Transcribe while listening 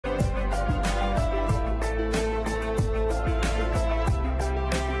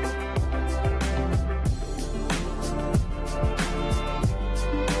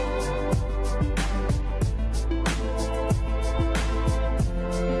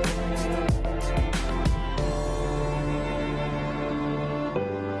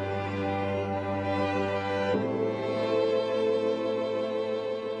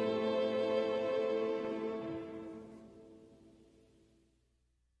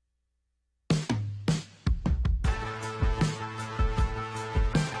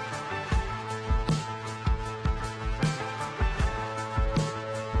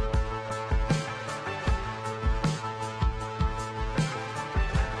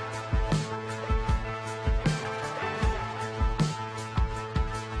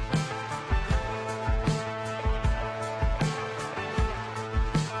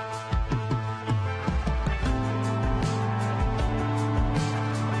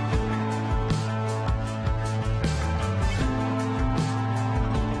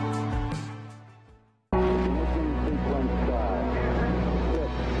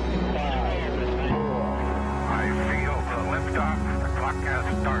clock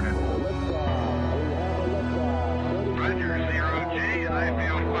has started. Roger, 0G, I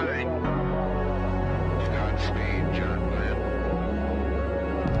feel fine. Godspeed, John Glenn.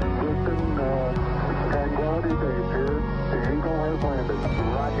 Tranquility Base here. The Eagle has landed.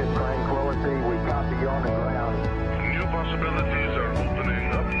 Roger, Tranquility. We copy you on the ground. New possibilities are opening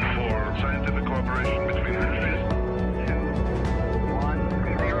up for scientific cooperation between countries.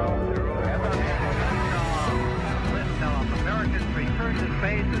 1-0. Liftoff. Americans return to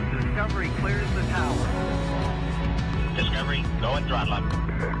space as Discovery clears the tower. Discovery, go and throttle up.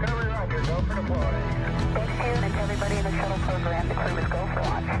 Discovery, Roger. Go for deploy. Thanks to you and to everybody in the shuttle program. The crew is go for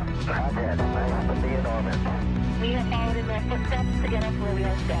launch. Roger. Nice to be in orbit. We have followed in their footsteps to get us where we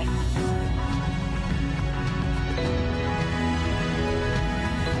are today.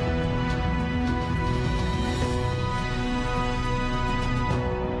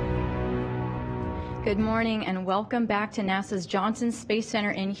 Good morning and welcome back to NASA's Johnson Space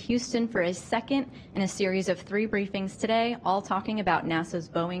Center in Houston for a second in a series of 3 briefings today, all talking about NASA's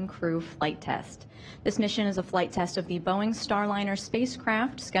Boeing Crew flight test. This mission is a flight test of the Boeing Starliner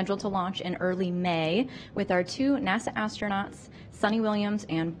spacecraft scheduled to launch in early May with our 2 NASA astronauts, Sunny Williams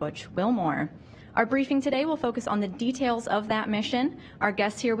and Butch Wilmore. Our briefing today will focus on the details of that mission. Our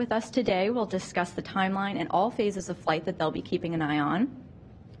guests here with us today will discuss the timeline and all phases of flight that they'll be keeping an eye on.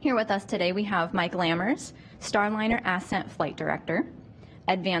 Here with us today we have Mike Lammers, Starliner Ascent Flight Director,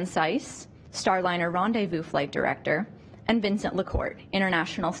 Ed Van Cise, Starliner Rendezvous Flight Director, and Vincent LaCourt,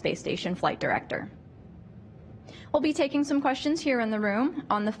 International Space Station Flight Director. We'll be taking some questions here in the room,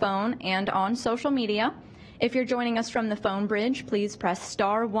 on the phone, and on social media. If you're joining us from the phone bridge, please press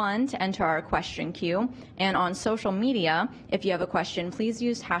 *1 to enter our question queue. And on social media, if you have a question, please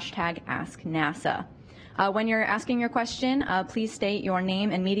use hashtag #AskNASA. When you're asking your question, please state your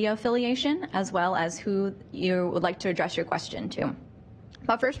name and media affiliation, as well as who you would like to address your question to.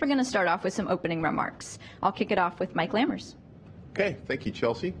 But first, we're going to start off with some opening remarks. I'll kick it off with Mike Lammers. Okay, thank you,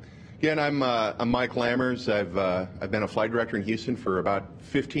 Chelsea. Again, I'm Mike Lammers. I've been a flight director in Houston for about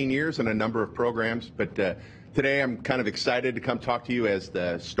 15 years in a number of programs, but today I'm kind of excited to come talk to you as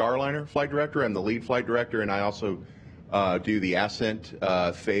the Starliner flight director. I'm the lead flight director, and I also do the ascent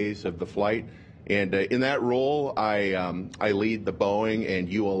phase of the flight. And in that role, I lead the Boeing and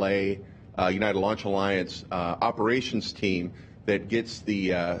ULA, United Launch Alliance operations team that gets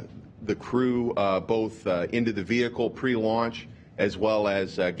the crew both into the vehicle pre-launch as well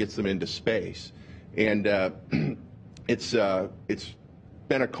as gets them into space. And it's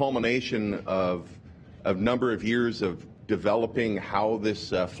been a culmination of a number of years of developing how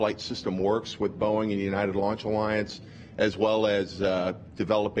this flight system works with Boeing and United Launch Alliance, as well as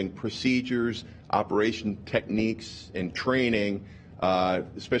developing procedures, operation techniques, and training,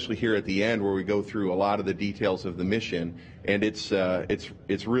 especially here at the end where we go through a lot of the details of the mission. And it's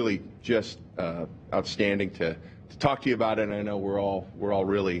really just outstanding to talk to you about it, and I know we're all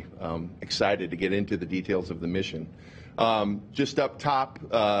really excited to get into the details of the mission. Just up top,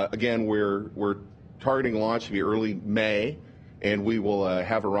 again, we're targeting launch to be early May, and we will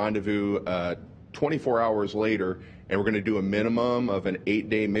have a rendezvous 24 hours later, and we're going to do a minimum of an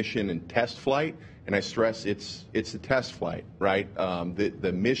 8-day mission and test flight. And I stress it's a test flight, right?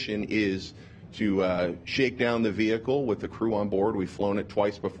 The mission is to shake down the vehicle with the crew on board. We've flown it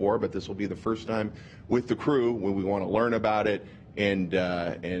twice before, but this will be the first time with the crew when we want to learn about it and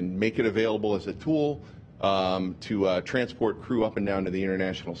make it available as a tool to transport crew up and down to the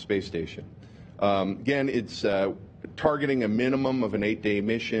International Space Station. Again, it's targeting a minimum of an 8-day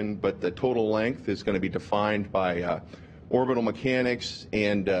mission, but the total length is going to be defined by orbital mechanics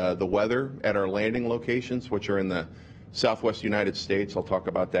and the weather at our landing locations, which are in the southwest United States. I'll talk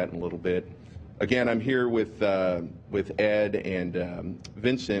about that in a little bit. Again, I'm here with Ed and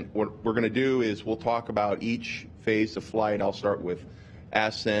Vincent. What we're going to do is we'll talk about each phase of flight. I'll start with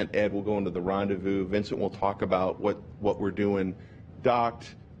ascent. Ed will go into the rendezvous. Vincent will talk about what we're doing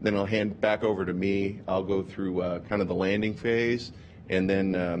docked. Then I'll hand back over to me. I'll go through kind of the landing phase, and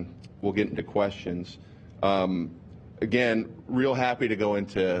then we'll get into questions. Again, real happy to go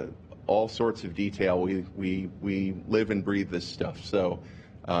into all sorts of detail. We live and breathe this stuff. So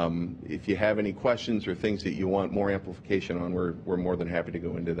if you have any questions or things that you want more amplification on, we're more than happy to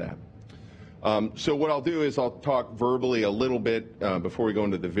go into that. So what I'll do is I'll talk verbally a little bit before we go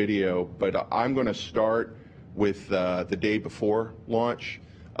into the video, but I'm going to start with the day before launch.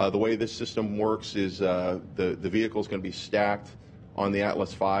 The way this system works is the vehicle is going to be stacked on the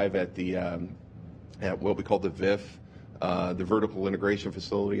Atlas V at what we call the VIF, the Vertical Integration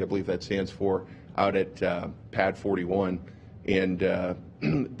Facility, I believe that stands for, out at Pad 41. And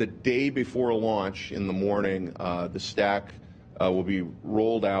the day before launch in the morning, the stack will be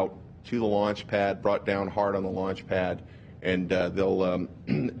rolled out to the launch pad, brought down hard on the launch pad, and they'll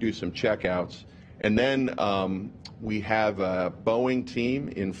do some checkouts. And then we have a Boeing team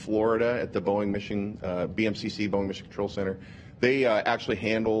in Florida at the Boeing BMCC, Boeing Mission Control Center. They actually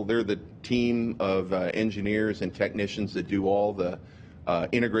they're the team of engineers and technicians that do all the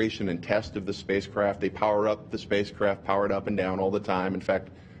integration and test of the spacecraft. They power up the spacecraft, power it up and down all the time. In fact,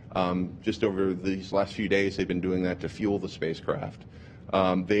 just over these last few days, they've been doing that to fuel the spacecraft.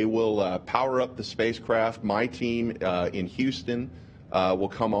 They will power up the spacecraft. My team in Houston will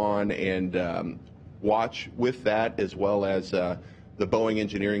come on and watch with that, as well as the Boeing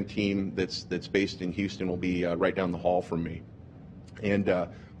engineering team that's based in Houston will be right down the hall from me. And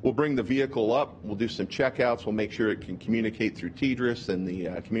we'll bring the vehicle up. We'll do some checkouts. We'll make sure it can communicate through TDRS and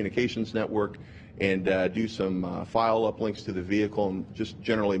the communications network, and do some file uplinks to the vehicle, and just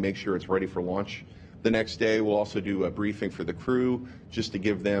generally make sure it's ready for launch the next day. We'll also do a briefing for the crew, just to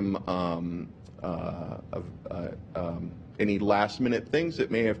give them any last-minute things that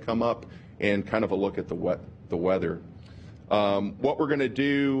may have come up, and kind of a look at the weather. What we're going to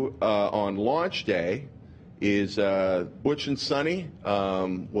do on launch day is Butch and Sonny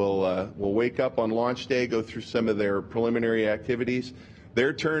will wake up on launch day, go through some of their preliminary activities.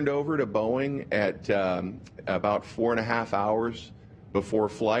 They're turned over to Boeing at about 4.5 hours before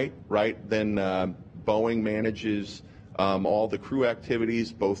flight, right? Then Boeing manages all the crew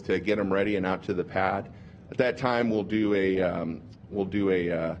activities, both to get them ready and out to the pad. At that time, we'll do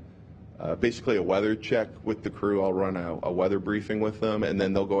basically a weather check with the crew. I'll run a weather briefing with them, and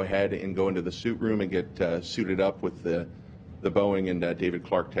then they'll go ahead and go into the suit room and get suited up with the Boeing and David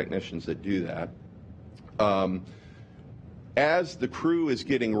Clark technicians that do that. As the crew is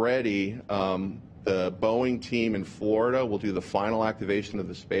getting ready, the Boeing team in Florida will do the final activation of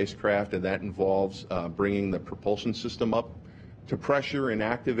the spacecraft, and that involves bringing the propulsion system up to pressure and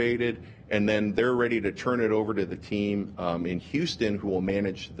activated, and then they're ready to turn it over to the team in Houston, who will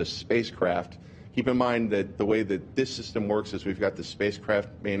manage the spacecraft. Keep in mind that the way that this system works is we've got the spacecraft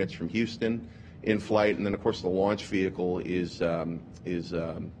managed from Houston in flight, and then of course the launch vehicle is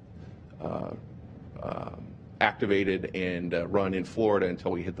activated and run in Florida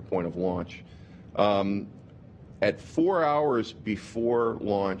until we hit the point of launch. At 4 hours before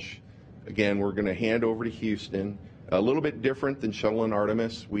launch, again, we're going to hand over to Houston. A little bit different than Shuttle and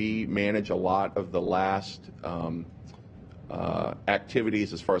Artemis. We manage a lot of the last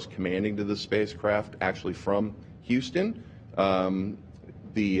activities as far as commanding to the spacecraft, actually from Houston.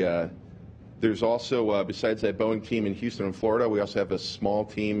 There's also, besides that Boeing team in Houston and Florida, we also have a small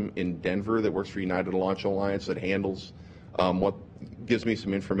team in Denver that works for United Launch Alliance that handles what gives me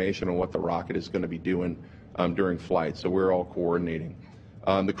some information on what the rocket is going to be doing during flight. So we're all coordinating.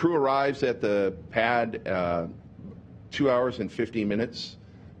 The crew arrives at the pad 2 hours and 50 minutes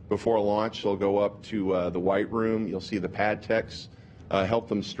before launch. They'll go up to the white room. You'll see the pad techs help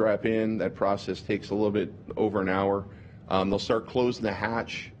them strap in. That process takes a little bit over an hour. They'll start closing the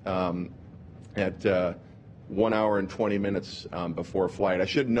hatch at 1 hour and 20 minutes before flight. I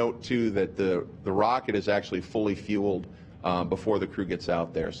should note, too, that the rocket is actually fully fueled before the crew gets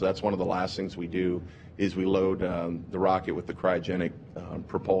out there. So that's one of the last things we do, is we load the rocket with the cryogenic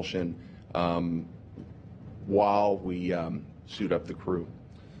propulsion while we suit up the crew.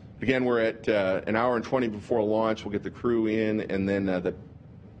 Again, we're at an hour and 20 before launch. We'll get the crew in, and then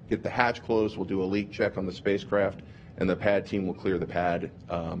get the hatch closed. We'll do a leak check on the spacecraft, and the pad team will clear the pad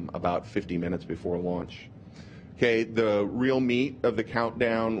about 50 minutes before launch. Okay, the real meat of the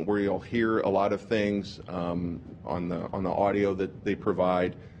countdown, where you'll hear a lot of things on the audio that they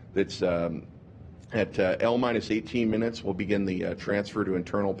provide. That's at L-18 minutes, we'll begin the transfer to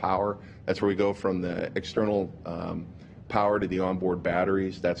internal power. That's where we go from the external power to the onboard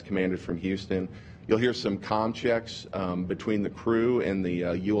batteries. That's commanded from Houston. You'll hear some comm checks between the crew and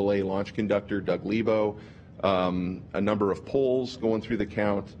the ULA launch conductor, Doug Lebo. A number of polls going through the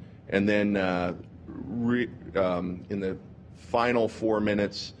count, and then in the final 4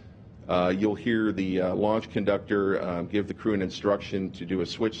 minutes, you'll hear the launch conductor give the crew an instruction to do a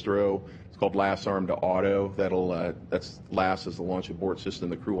switch throw. It's called last arm to auto. That's last is the launch abort system.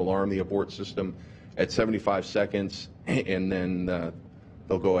 The crew will arm the abort system at 75 seconds, and then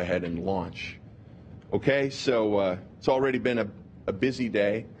they'll go ahead and launch. Okay, so it's already been a busy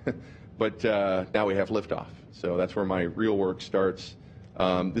day, but now we have liftoff. So that's where my real work starts.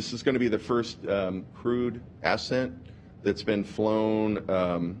 This is going to be the first crewed ascent that's been flown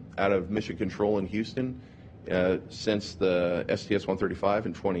out of Mission Control in Houston since the STS-135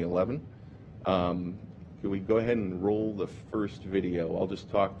 in 2011. Can we go ahead and roll the first video? I'll just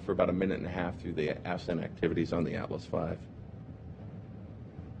talk for about a minute and a half through the ascent activities on the Atlas V.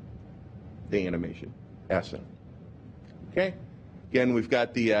 the animation, ascent. Okay. Again, we've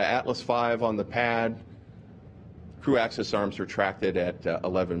got the Atlas V on the pad. Crew access arms are retracted at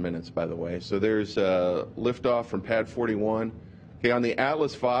 11 minutes, by the way. So there's liftoff from pad 41. Okay, on the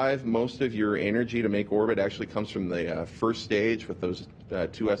Atlas V, most of your energy to make orbit actually comes from the first stage with those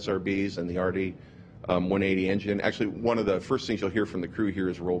 2 SRBs and the RD 180 engine. Actually, one of the first things you'll hear from the crew here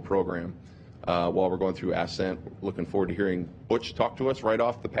is roll program while we're going through ascent. Looking forward to hearing Butch talk to us right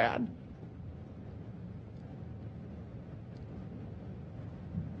off the pad.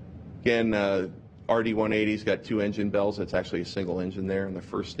 Again, RD-180's got 2 engine bells. That's actually a single engine there in the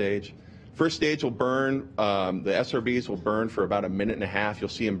first stage. First stage will burn, the SRBs will burn for about 1.5 minutes. You'll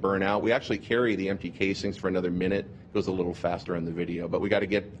see them burn out. We actually carry the empty casings for another minute. It goes a little faster on the video, but we got to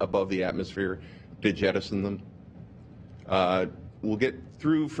get above the atmosphere to jettison them. We'll get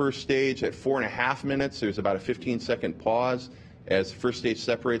through first stage at 4.5 minutes. There's about a 15-second pause. As first stage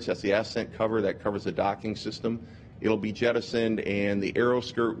separates, that's the ascent cover. That covers the docking system. It'll be jettisoned, and the aero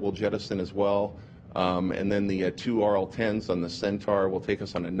skirt will jettison as well. And then the 2 RL-10s on the Centaur will take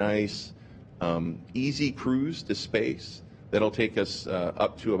us on a nice, easy cruise to space. That'll take us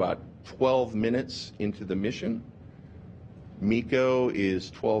up to about 12 minutes into the mission. MECO is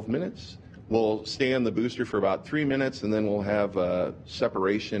 12 minutes. We'll stay on the booster for about 3 minutes, and then we'll have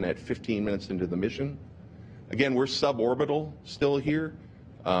separation at 15 minutes into the mission. Again, we're suborbital still here.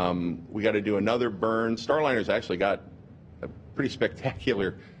 We got to do another burn. Starliner's actually got a pretty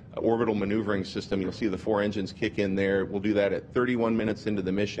spectacular orbital maneuvering system. You'll see the 4 engines kick in there. We'll do that at 31 minutes into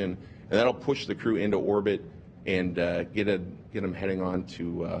the mission, and that'll push the crew into orbit and get them heading on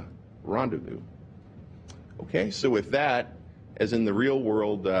to rendezvous. Okay, so with that, as in the real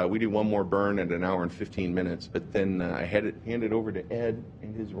world, we do one more burn at 1 hour and 15 minutes, but then I hand it over to Ed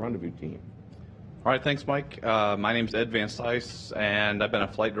and his rendezvous team. All right, thanks, Mike. My name's Ed Van Cise, and I've been a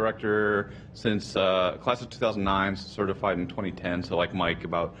flight director since class of 2009, certified in 2010, so like Mike,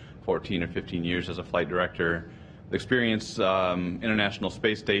 about 14 or 15 years as a flight director. Experience International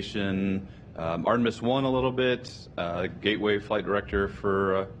Space Station, Artemis 1 a little bit, Gateway flight director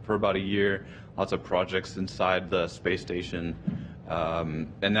for about a year, lots of projects inside the space station.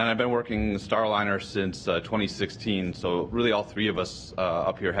 And then I've been working Starliner since 2016, so really all 3 of us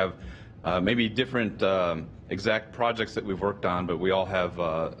up here have maybe different exact projects that we've worked on, but we all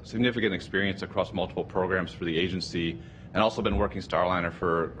have significant experience across multiple programs for the agency, and also been working Starliner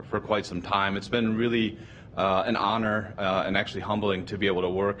for quite some time. It's been really an honor and actually humbling to be able to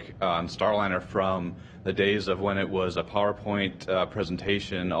work on Starliner from the days of when it was a PowerPoint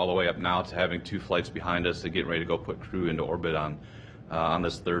presentation all the way up now to having 2 flights behind us and getting ready to go put crew into orbit on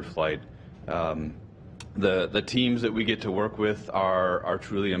this 3rd flight. The teams that we get to work with are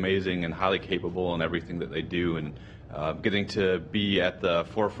truly amazing and highly capable in everything that they do, and getting to be at the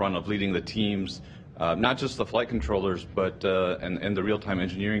forefront of leading the teams, not just the flight controllers, but and the real-time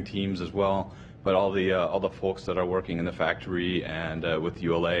engineering teams as well, but all the folks that are working in the factory and with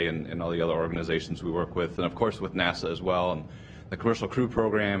ULA and all the other organizations we work with, and of course with NASA as well, and the Commercial Crew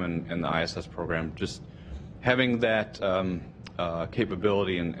Program and the ISS program. Just having that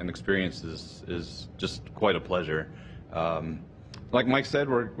capability and experience is just quite a pleasure. Like Mike said,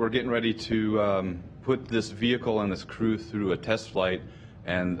 we're getting ready to put this vehicle and this crew through a test flight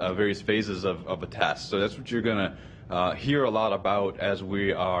and various phases of a test. So that's what you're going to hear a lot about as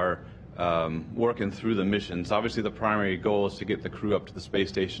we are working through the missions. Obviously, the primary goal is to get the crew up to the space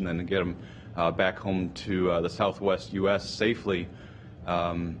station and get them back home to the Southwest U.S. safely.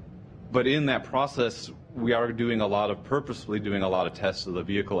 But in that process, we are purposefully doing a lot of tests of the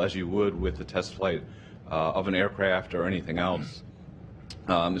vehicle, as you would with the test flight of an aircraft or anything else.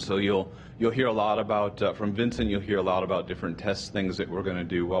 So you'll hear a lot about, from Vincent, you'll hear a lot about different test things that we're going to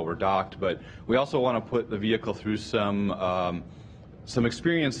do while we're docked. But we also want to put the vehicle through some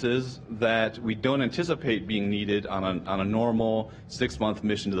experiences that we don't anticipate being needed on a normal 6-month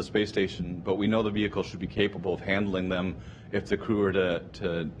mission to the space station, but we know the vehicle should be capable of handling them if the crew are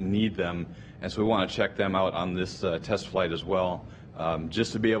to need them. And so we want to check them out on this test flight as well,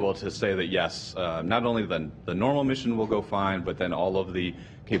 just to be able to say that yes, not only the normal mission will go fine, but then all of the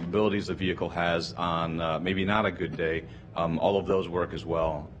capabilities the vehicle has on maybe not a good day, all of those work as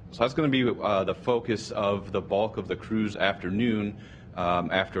well. So that's going to be the focus of the bulk of the crew's afternoon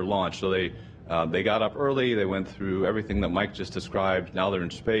after launch. So they got up early, they went through everything that Mike just described. Now they're in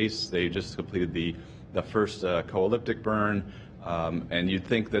space. They just completed the first co-elliptic burn, and you'd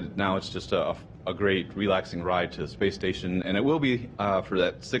think that now it's just a great relaxing ride to the space station, and it will be for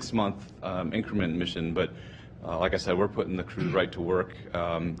that 6-month increment mission. But like I said, we're putting the crew right to work,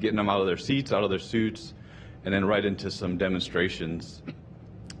 getting them out of their seats, out of their suits, and then right into some demonstrations.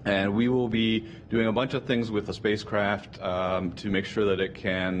 And we will be doing a bunch of things with the spacecraft to make sure that it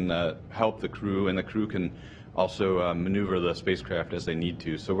can help the crew, and the crew can also maneuver the spacecraft as they need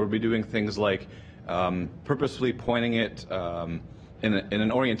to. So we'll be doing things like purposefully pointing it in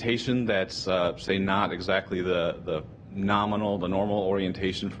an orientation that's, say, not exactly the normal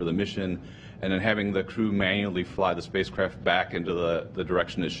orientation for the mission, and then having the crew manually fly the spacecraft back into the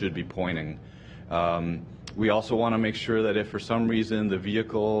direction it should be pointing. We also want to make sure that if for some reason the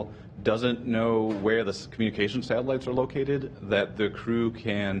vehicle doesn't know where the communication satellites are located, that the crew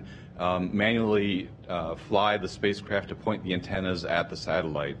can manually fly the spacecraft to point the antennas at the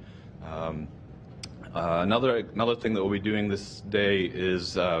satellite. Another thing that we'll be doing this day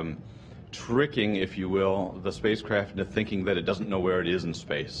is tricking, if you will, the spacecraft into thinking that it doesn't know where it is in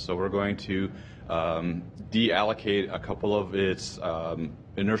space. So we're going to deallocate a couple of its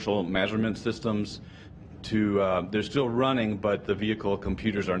inertial measurement systems to, they're still running, but the vehicle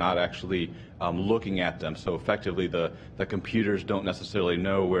computers are not actually looking at them. So effectively the computers don't necessarily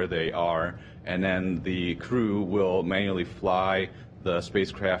know where they are, and then the crew will manually fly the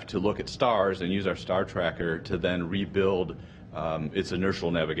spacecraft to look at stars and use our star tracker to then rebuild its inertial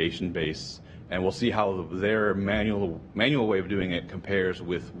navigation base. And we'll see how their manual way of doing it compares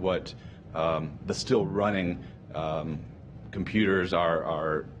with what the still running computers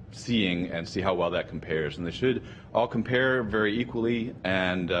are seeing, and see how well that compares. And they should all compare very equally,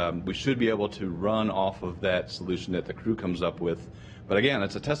 and we should be able to run off of that solution that the crew comes up with. But again,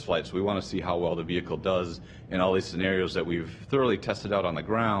 it's a test flight, so we want to see how well the vehicle does in all these scenarios that we've thoroughly tested out on the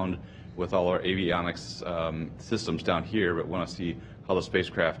ground with all our avionics systems down here, but want to see how the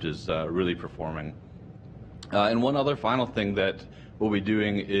spacecraft is really performing. And one other final thing that we'll be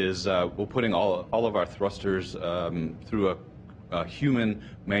doing is we're putting all of our thrusters through a human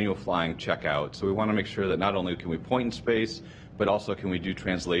manual flying checkout. So we want to make sure that not only can we point in space, but also can we do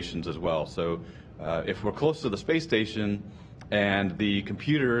translations as well. So if we're close to the space station and the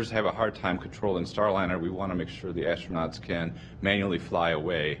computers have a hard time controlling Starliner, we want to make sure the astronauts can manually fly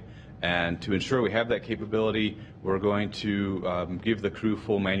away. And to ensure we have that capability, we're going to give the crew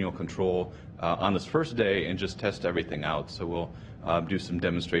full manual control on this first day and just test everything out. So we'll do some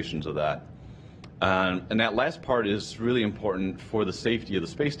demonstrations of that. And that last part is really important for the safety of the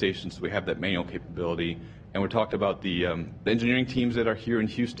space station, so we have that manual capability. And we talked about the engineering teams that are here in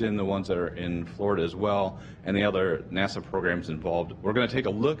Houston, the ones that are in Florida as well, and the other NASA programs involved. We're going to take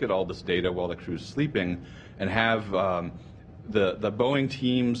a look at all this data while the crew's sleeping, and have the Boeing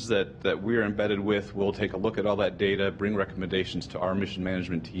teams that we're embedded with will take a look at all that data, bring recommendations to our mission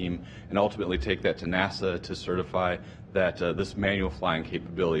management team, and ultimately take that to NASA to certify that this manual flying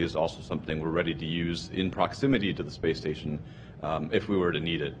capability is also something we're ready to use in proximity to the space station if we were to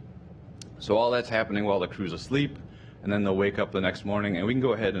need it. So all that's happening while the crew's asleep, and then they'll wake up the next morning, and we can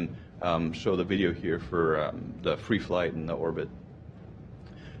go ahead and show the video here for the free flight and the orbit.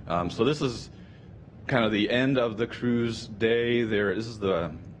 So this is kind of the end of the crew's day. This is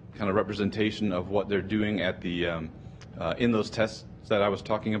the kind of representation of what they're doing at the in those tests that I was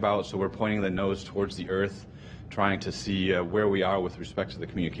talking about. So we're pointing the nose towards the Earth, trying to see where we are with respect to the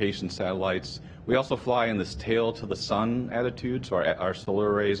communication satellites. We also fly in this tail to the sun attitude, so our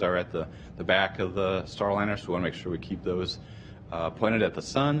solar arrays are at the back of the Starliner, so we want to make sure we keep those pointed at the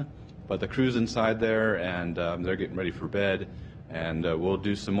sun. But the crew's inside there, and they're getting ready for bed. And we'll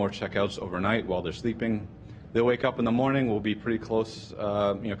do some more checkouts overnight while they're sleeping. They'll wake up in the morning. We'll be pretty close,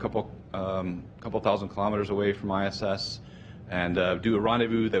 a couple thousand kilometers away from ISS, and do a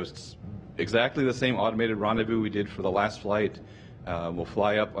rendezvous that was exactly the same automated rendezvous we did for the last flight. We'll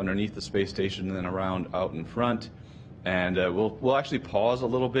fly up underneath the space station and then around out in front, and we'll actually pause a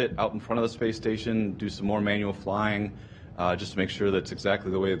little bit out in front of the space station, do some more manual flying, just to make sure that's exactly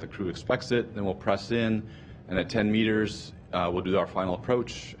the way that the crew expects it. Then we'll press in, and at 10 meters, we'll do our final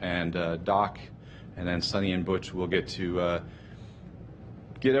approach and dock, and then Sunny and Butch will get to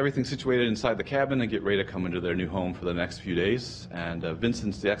get everything situated inside the cabin and get ready to come into their new home for the next few days. And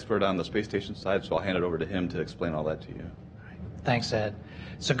Vincent's the expert on the space station side, so I'll hand it over to him to explain all that to you. Thanks, Ed.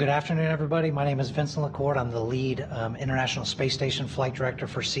 So good afternoon, everybody. My name is Vincent LaCourt. I'm the lead International Space Station Flight Director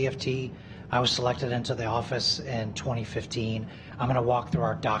for CFT. I was selected into the office in 2015. I'm going to walk through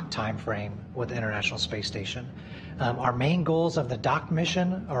our dock time frame with the International Space Station. Our main goals of the dock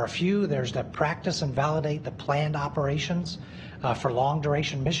mission are a few. There's to practice and validate the planned operations for long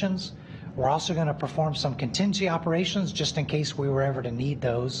duration missions. We're also going to perform some contingency operations just in case we were ever to need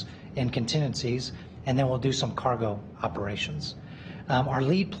those in contingencies, and then we'll do some cargo operations. Our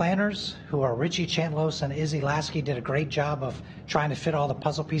lead planners, who are Richie Chantlos and Izzy Lasky, did a great job of trying to fit all the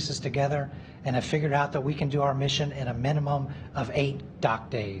puzzle pieces together and have figured out that we can do our mission in a minimum of 8 dock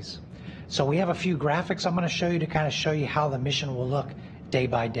days. So we have a few graphics I'm going to show you to kind of show you how the mission will look day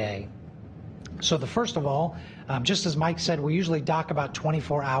by day. So the first of all, just as Mike said, we usually dock about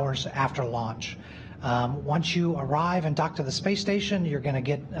 24 hours after launch. Once you arrive and dock to the space station, you're going to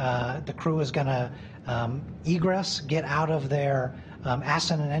get, the crew is going to egress, get out of their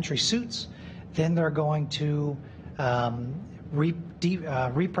ascent and entry suits. Then they're going to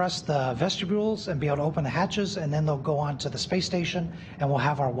repress the vestibules and be able to open the hatches, and then they'll go on to the space station, and we'll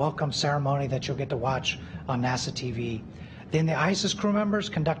have our welcome ceremony that you'll get to watch on NASA TV. Then the ISIS crew members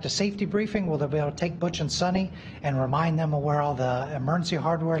conduct a safety briefing where they'll be able to take Butch and Sonny and remind them of where all the emergency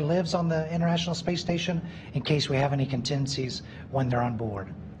hardware lives on the International Space Station in case we have any contingencies when they're on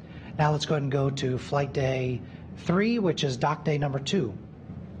board. Now let's go ahead and go to flight day 3, which is dock day number 2.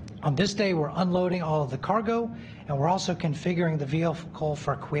 On this day, we're unloading all of the cargo, and we're also configuring the vehicle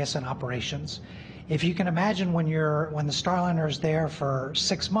for quiescent operations. If you can imagine, when the Starliner is there for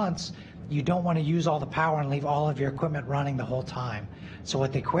 6 months, you don't want to use all the power and leave all of your equipment running the whole time. So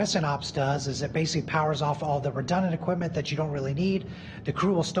what the quiescent ops does is it basically powers off all the redundant equipment that you don't really need. The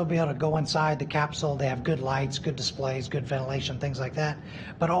crew will still be able to go inside the capsule. They have good lights, good displays, good ventilation, things like that.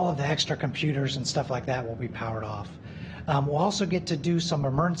 But all of the extra computers and stuff like that will be powered off. We'll also get to do some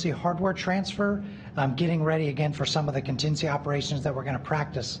emergency hardware transfer, getting ready again for some of the contingency operations that we're going to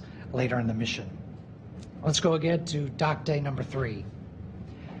practice later in the mission. Let's go again to dock day number 3.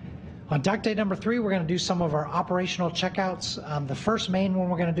 On dock day number 3, we're going to do some of our operational checkouts. The first main one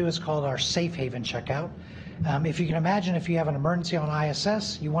we're going to do is called our safe haven checkout. If you can imagine, if you have an emergency on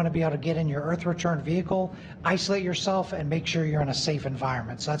ISS, you want to be able to get in your Earth return vehicle, isolate yourself, and make sure you're in a safe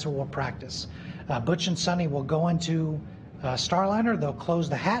environment. So that's what we'll practice. Butch and Sonny will go into Starliner. They'll close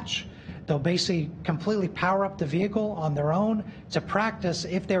the hatch. They'll basically completely power up the vehicle on their own to practice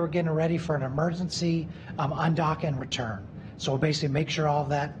if they were getting ready for an emergency undock and return. So we'll basically make sure all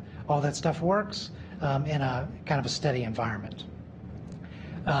that stuff works in a kind of a steady environment.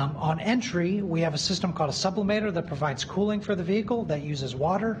 On entry, we have a system called a sublimator that provides cooling for the vehicle that uses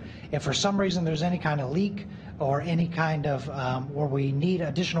water. If for some reason there's any kind of leak or any kind of where we need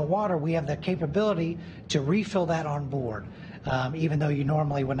additional water, we have the capability to refill that on board, even though you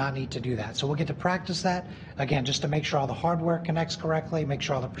normally would not need to do that. So we'll get to practice that, again, just to make sure all the hardware connects correctly, make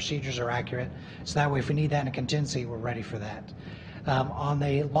sure all the procedures are accurate, so that way if we need that in a contingency, we're ready for that. On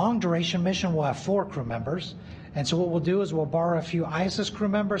the long duration mission, we'll have 4 crew members. And so what we'll do is we'll borrow a few ISIS crew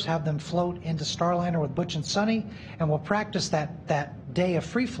members, have them float into Starliner with Butch and Sonny, and we'll practice that day of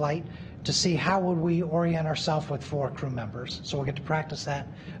free flight to see how would we orient ourselves with 4 crew members. So we'll get to practice that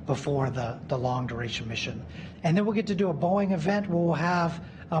before the long duration mission. And then we'll get to do a Boeing event where we'll have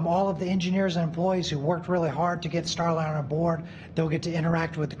all of the engineers and employees who worked really hard to get Starliner on board. They'll get to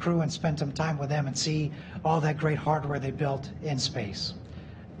interact with the crew and spend some time with them and see all that great hardware they built in space.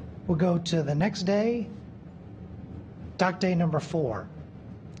 We'll go to the next day, dock day number 4.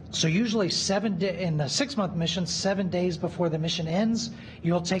 So usually in the 6-month mission, 7 days before the mission ends,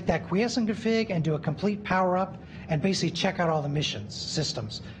 you'll take that quiescent config and do a complete power up and basically check out all the missions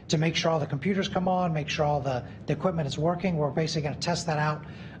systems to make sure all the computers come on, make sure all the equipment is working. We're basically going to test that out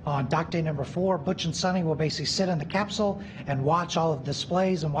on dock day number 4. Butch and Sonny will basically sit in the capsule and watch all of the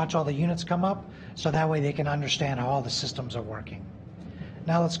displays and watch all the units come up, so that way they can understand how all the systems are working.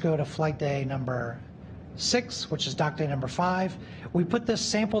 Now let's go to flight day number 6, which is dock day number 5. We put this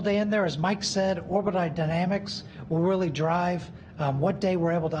sample day in there. As Mike said, orbital dynamics will really drive what day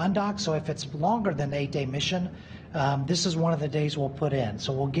we're able to undock. So if it's longer than an 8-day mission, this is one of the days we'll put in.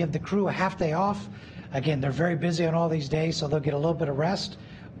 So we'll give the crew a half day off. Again, they're very busy on all these days, so they'll get a little bit of rest.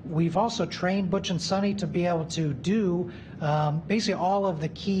 We've also trained Butch and Sonny to be able to do basically all of the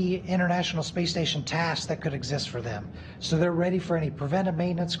key International Space Station tasks that could exist for them. So they're ready for any preventive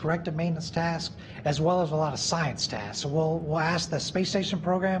maintenance, corrective maintenance tasks, as well as a lot of science tasks. So we'll ask the Space Station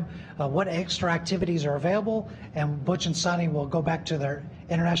program what extra activities are available, and Butch and Sonny will go back to their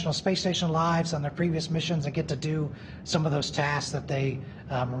International Space Station lives on their previous missions and get to do some of those tasks that they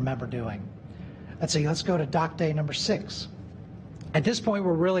remember doing. Let's go to dock day number 6. At this point,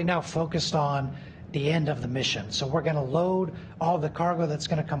 we're really now focused on the end of the mission. So we're going to load all the cargo that's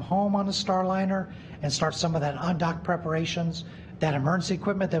going to come home on the Starliner and start some of that undock preparations. That emergency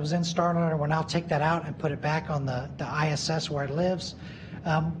equipment that was in Starliner, we'll now take that out and put it back on the ISS where it lives.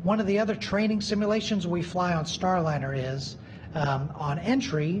 One of the other training simulations we fly on Starliner is on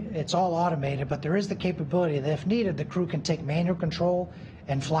entry, it's all automated, but there is the capability that if needed, the crew can take manual control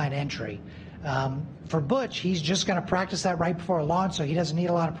and fly an entry. For Butch, he's just going to practice that right before launch, so he doesn't need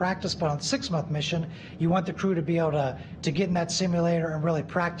a lot of practice. But on the 6-month mission, you want the crew to be able to get in that simulator and really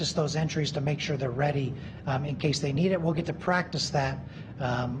practice those entries to make sure they're ready in case they need it. We'll get to practice that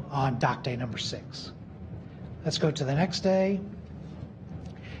on dock day number 6. Let's go to the next day.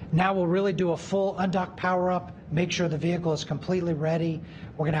 Now we'll really do a full undock power up, make sure the vehicle is completely ready.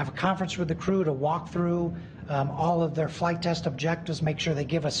 We're going to have a conference with the crew to walk through all of their flight test objectives, make sure they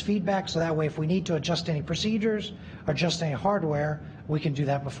give us feedback, so that way if we need to adjust any procedures or adjust any hardware, we can do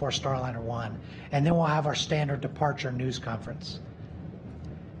that before Starliner 1. And then we'll have our standard departure news conference.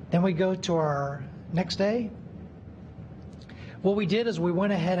 Then we go to our next day. What we did is we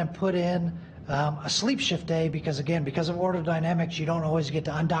went ahead and put in a sleep shift day because, again, because of order dynamics, you don't always get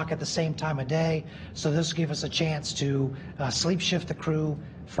to undock at the same time of day. So this gives us a chance to sleep shift the crew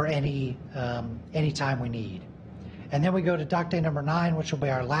for any time we need. And then we go to dock day number 9, which will be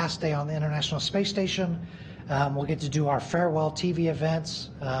our last day on the International Space Station. We'll get to do our farewell TV events.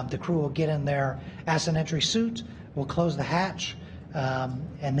 The crew will get in their ascent entry suit. We'll close the hatch,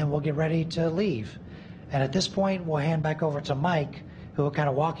 and then we'll get ready to leave. And at this point, we'll hand back over to Mike, who will kind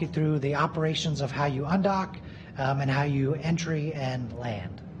of walk you through the operations of how you undock and how you entry and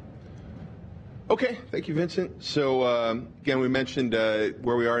land. Okay, thank you, Vincent. So again, we mentioned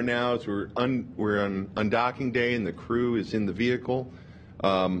where we are now is we're on undocking day and the crew is in the vehicle.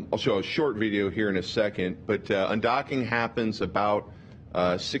 I'll show a short video here in a second, but undocking happens about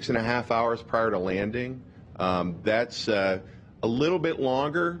 6.5 hours prior to landing. That's a little bit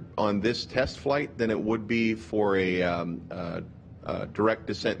longer on this test flight than it would be for a direct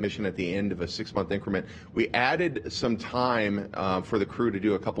descent mission at the end of a 6-month increment. We added some time for the crew to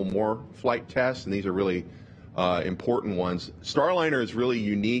do a couple more flight tests, and these are really important ones. Starliner is really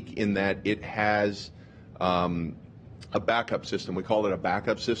unique in that it has a backup system. We call it a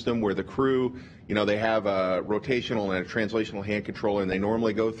backup system where the crew, you know, they have a rotational and a translational hand controller, and they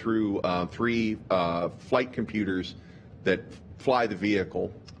normally go through 3 flight computers that fly the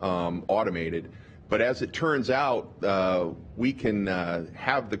vehicle automated. But as it turns out, we can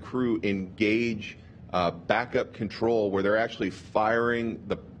have the crew engage backup control where they're actually firing,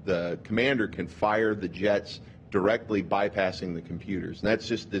 the commander can fire the jets directly bypassing the computers. And that's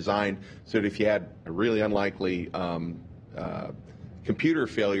just designed so that if you had a really unlikely computer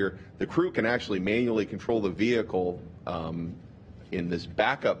failure, the crew can actually manually control the vehicle in this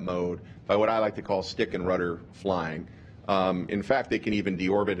backup mode by what I like to call stick and rudder flying. In fact, they can even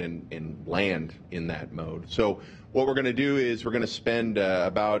deorbit and land in that mode. So what we're going to do is we're going to spend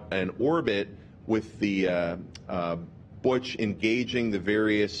about an orbit with the Butch engaging the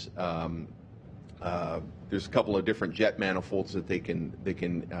various, there's a couple of different jet manifolds that they can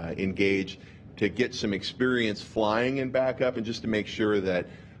engage to get some experience flying in backup and just to make sure that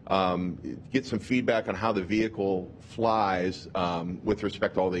get some feedback on how the vehicle flies with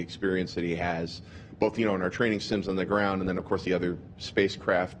respect to all the experience that he has, both, you know, in our training sims on the ground and then, of course, the other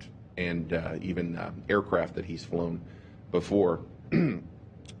spacecraft and even aircraft that he's flown before.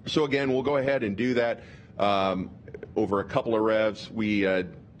 So again, we'll go ahead and do that over a couple of revs. We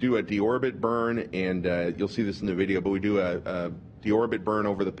do a deorbit burn, and you'll see this in the video, but we do a deorbit burn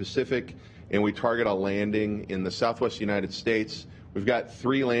over the Pacific, and we target a landing in the southwest United States. We've got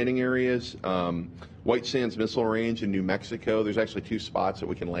 3 landing areas. White Sands Missile Range in New Mexico. There's actually 2 spots that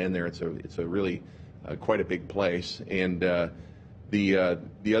we can land there. It's a really quite a big place, and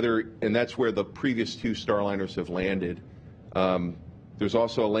the other, and that's where the previous 2 Starliners have landed. There's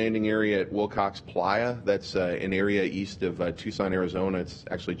also a landing area at Wilcox Playa. That's an area east of Tucson, Arizona. It's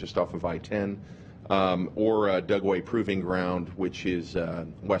actually just off of I-10, or Dugway Proving Ground, which is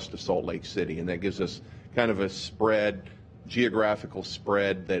west of Salt Lake City, and that gives us kind of a spread, geographical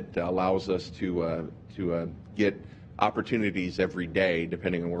spread that allows us to get opportunities every day,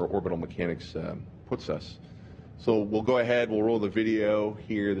 depending on where orbital mechanics puts us. So we'll go ahead, we'll roll the video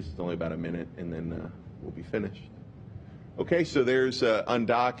here. This is only about a minute, and then we'll be finished. Okay, so there's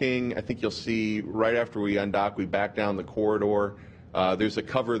undocking. I think you'll see right after we undock, we back down the corridor. There's a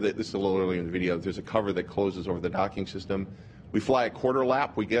cover that, this is a little early in the video, there's a cover that closes over the docking system. We fly a quarter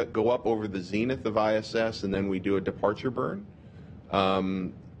lap, we go up over the zenith of ISS, and then we do a departure burn. I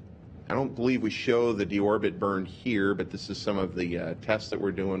don't believe we show the deorbit burn here, but this is some of the tests that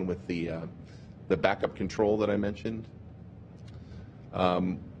we're doing with the backup control that I mentioned.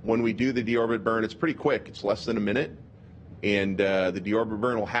 When we do the deorbit burn, it's pretty quick. It's less than a minute. And the deorbit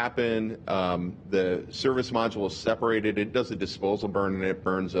burn will happen. The service module is separated. It does a disposal burn, and it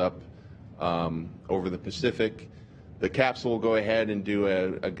burns up over the Pacific. The capsule will go ahead and do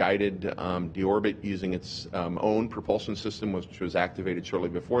a guided deorbit using its own propulsion system, which was activated shortly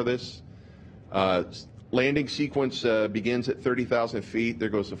before this. Landing sequence begins at 30,000 feet. There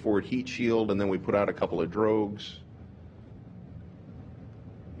goes the forward heat shield, and then we put out a couple of drogues.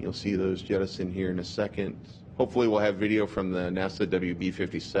 You'll see those jettison here in a second. Hopefully we'll have video from the NASA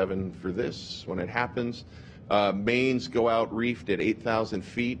WB-57 for this when it happens. Mains go out reefed at 8,000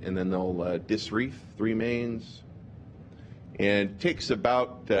 feet, and then they'll disreef 3 mains. And it takes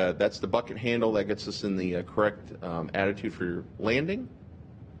about, that's the bucket handle that gets us in the correct attitude for landing.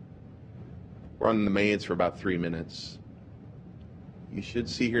 We're on the mains for about 3 minutes. You should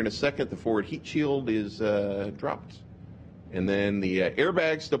see here in a second the forward heat shield is dropped. And then the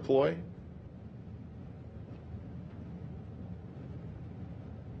airbags deploy.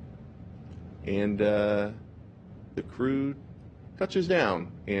 And the crew touches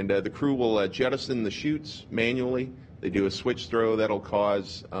down. And the crew will jettison the chutes manually. They do a switch throw that'll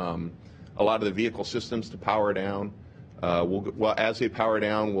cause a lot of the vehicle systems to power down. Well, as they power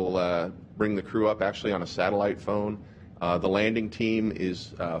down, we'll bring the crew up actually on a satellite phone. The landing team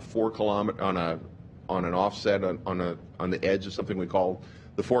is 4 kilometers on an offset on the edge of something we call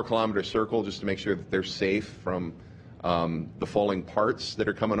the 4-kilometer circle, just to make sure that they're safe from the falling parts that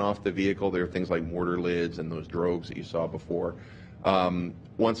are coming off the vehicle. There are things like mortar lids and those drogues that you saw before.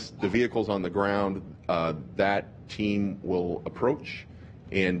 Once the vehicle's on the ground, that team will approach,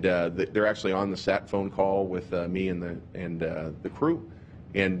 and they're actually on the sat phone call with me and the crew,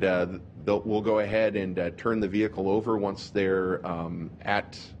 and we'll go ahead and turn the vehicle over once they're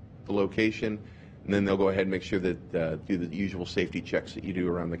at the location, and then they'll go ahead and make sure that do the usual safety checks that you do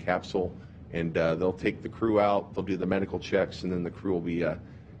around the capsule, and they'll take the crew out, they'll do the medical checks, and then the crew will be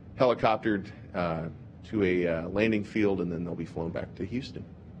helicoptered to a landing field, and then they'll be flown back to Houston.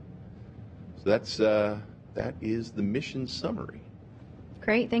 So that is the mission summary.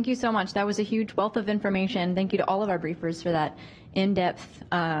 Great, thank you so much. That was a huge wealth of information. Thank you to all of our briefers for that in-depth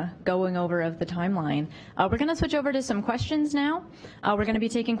going over of the timeline. We're going to switch over to some questions now. We're going to be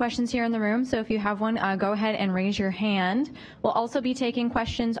taking questions here in the room, so if you have one, go ahead and raise your hand. We'll also be taking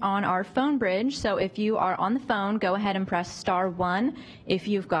questions on our phone bridge, so if you are on the phone, go ahead and press *1 if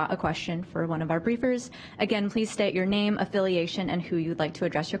you've got a question for one of our briefers. Again, please state your name, affiliation, and who you'd like to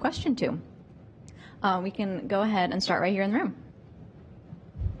address your question to. We can go ahead and start right here in the room.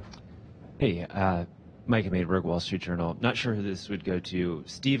 Hey, Mike Maidberg, Wall Street Journal. Not sure who this would go to.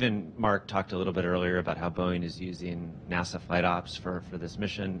 Steve and Mark talked a little bit earlier about how Boeing is using NASA flight ops for this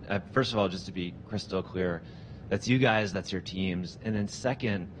mission. First of all, just to be crystal clear, that's you guys, that's your teams. And then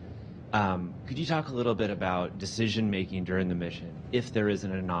second, could you talk a little bit about decision making during the mission, if there is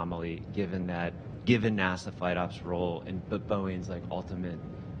an anomaly, given NASA flight ops role and Boeing's like ultimate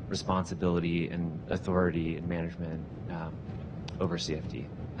responsibility and authority and management over CFD?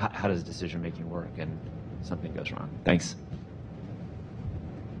 How does decision making work and something goes wrong? Thanks.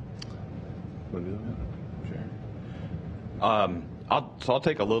 Sure. I'll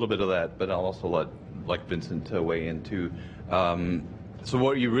take a little bit of that, but I'll also let Vincent weigh in too. So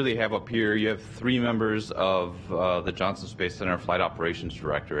what you really have up here, you have 3 members of the Johnson Space Center Flight Operations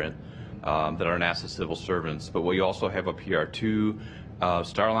Directorate that are NASA civil servants. But what you also have up here are 2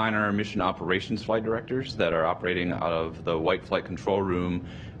 Starliner mission operations flight directors that are operating out of the White Flight Control Room,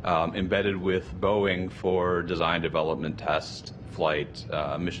 embedded with Boeing for design, development, test, flight,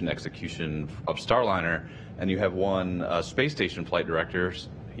 mission execution of Starliner. And you have 1 space station flight director.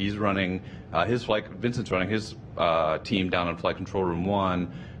 He's running his flight. Vincent's running his team down in Flight Control Room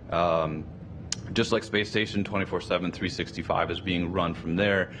 1. Just like Space Station, 24/7, 365 is being run from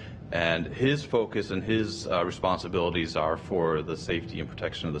there. And his focus and his responsibilities are for the safety and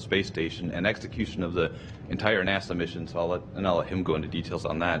protection of the space station and execution of the entire NASA mission. So I'll let him go into details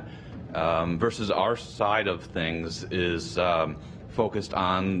on that. Versus our side of things is focused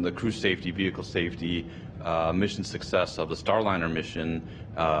on the crew safety, vehicle safety, mission success of the Starliner mission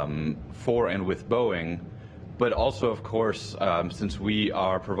for and with Boeing. But also, of course, since we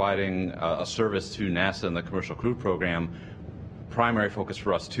are providing a service to NASA and the Commercial Crew Program, primary focus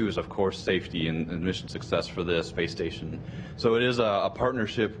for us too is, of course, safety and mission success for the space station. So it is a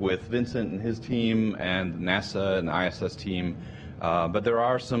partnership with Vincent and his team and NASA and the ISS team, but there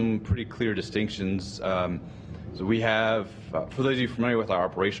are some pretty clear distinctions. So we have, for those of you familiar with our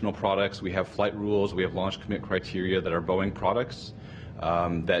operational products, we have flight rules, we have launch commit criteria that are Boeing products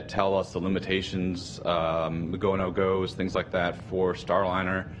that tell us the limitations, the go, no-goes, things like that for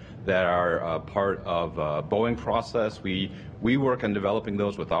Starliner that are part of Boeing process. We work on developing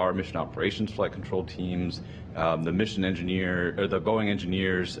those with our mission operations flight control teams, the mission engineer, or the Boeing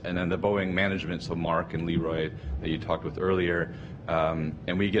engineers, and then the Boeing management, so Mark and Leroy that you talked with earlier,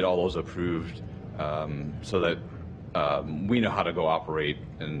 and we get all those approved so that we know how to go operate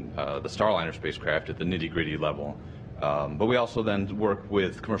in the Starliner spacecraft at the nitty-gritty level. But we also then work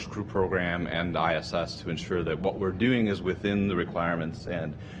with Commercial Crew Program and ISS to ensure that what we're doing is within the requirements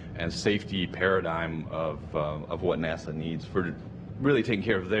and safety paradigm of what NASA needs for really taking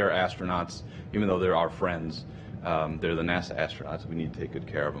care of their astronauts, even though they're our friends. They're the NASA astronauts. We need to take good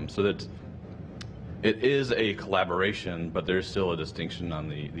care of them. So that it is a collaboration, but there's still a distinction on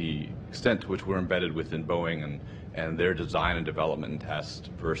the extent to which we're embedded within Boeing and their design and development and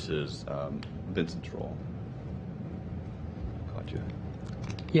test versus Vincent's role.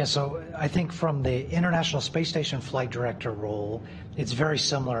 Yeah, so I think from the International Space Station Flight Director role, it's very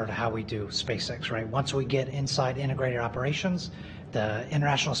similar to how we do SpaceX, right? Once we get inside integrated operations, the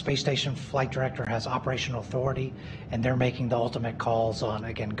International Space Station Flight Director has operational authority, and they're making the ultimate calls on,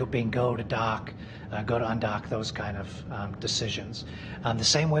 again, being go to dock, go to undock, those kind of decisions. The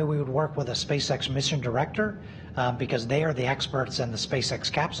same way we would work with a SpaceX mission director, because they are the experts in the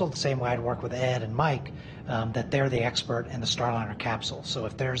SpaceX capsule, the same way I'd work with Ed and Mike, that they're the expert in the Starliner capsule. So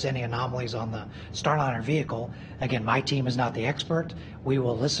if there's any anomalies on the Starliner vehicle, again, my team is not the expert. We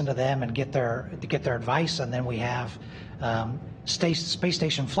will listen to them and get their advice, and then we have space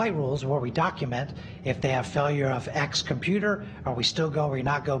station flight rules where we document if they have failure of X computer, are we still go or we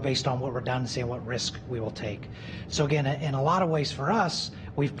not go based on what redundancy and what risk we will take. So again, in a lot of ways for us,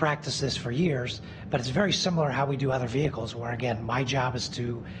 we've practiced this for years, but it's very similar to how we do other vehicles where, again, my job is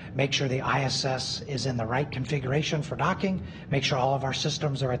to make sure the ISS is in the right configuration for docking, make sure all of our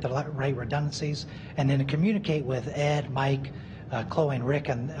systems are at the right redundancies, and then to communicate with Ed, Mike, Chloe, and Rick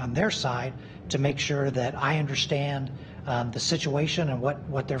on their side to make sure that I understand the situation and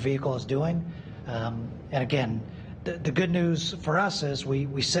what their vehicle is doing. And again, the good news for us is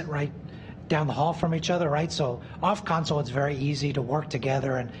we sit right down the hall from each other, right? So off console, it's very easy to work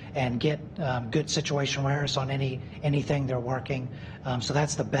together and get good situation awareness on anything they're working. So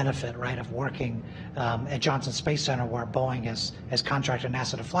that's the benefit, right, of working at Johnson Space Center, where Boeing has contracted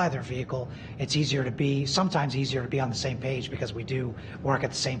NASA to fly their vehicle. It's sometimes easier to be on the same page because we do work at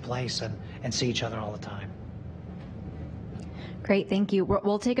the same place and see each other all the time. Great, thank you.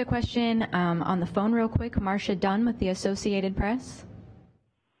 We'll take a question on the phone real quick. Marcia Dunn with the Associated Press.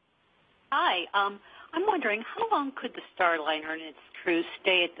 Hi, I'm wondering how long could the Starliner and its crew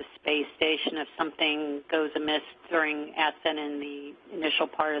stay at the space station if something goes amiss during ascent in the initial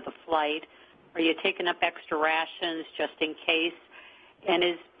part of the flight? Are you taking up extra rations just in case? And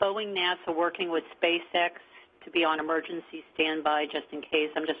is Boeing NASA working with SpaceX to be on emergency standby just in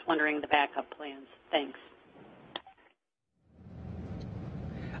case? I'm just wondering the backup plans. Thanks.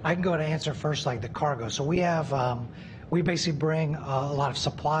 I can go to answer first, like the cargo. So we have, we basically bring a lot of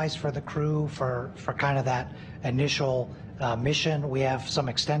supplies for the crew for kind of that initial mission. We have some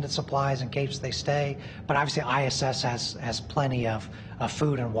extended supplies in case they stay, but obviously ISS has plenty of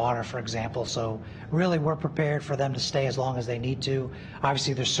food and water, for example. So really we're prepared for them to stay as long as they need to.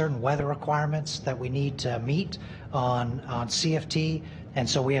 Obviously there's certain weather requirements that we need to meet on CFT, and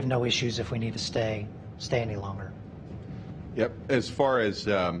so we have no issues if we need to stay any longer. Yep. As far as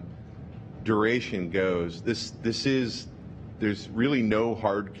duration goes, there's really no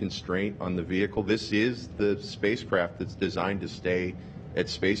hard constraint on the vehicle. This is the spacecraft that's designed to stay at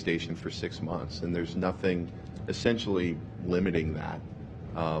space station for 6 months, and there's nothing essentially limiting that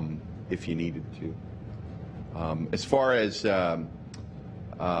if you needed to. As far as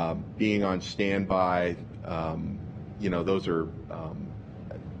being on standby, those are,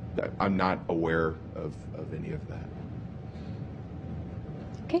 I'm not aware of any of that.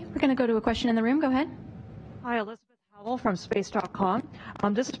 Okay, we're going to go to a question in the room. Go ahead. Hi, Elizabeth Howell from Space.com.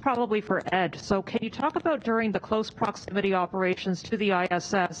 This is probably for Ed. So can you talk about during the close proximity operations to the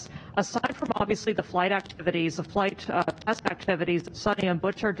ISS, aside from obviously the flight activities, the flight test activities that Sunny and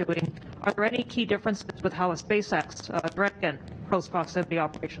Butch are doing, are there any key differences with how a SpaceX Dragon close proximity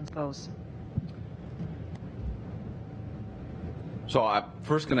operations goes? So I'm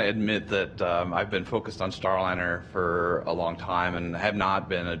first going to admit that I've been focused on Starliner for a long time and have not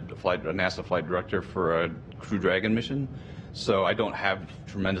been a NASA flight director for a Crew Dragon mission. So I don't have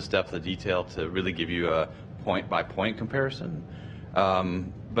tremendous depth of detail to really give you a point-by-point comparison.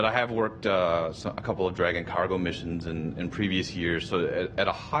 But I have worked a couple of Dragon cargo missions in previous years. So at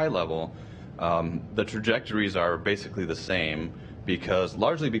a high level, the trajectories are basically the same,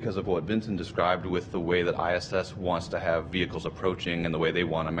 largely because of what Vincent described with the way that ISS wants to have vehicles approaching and the way they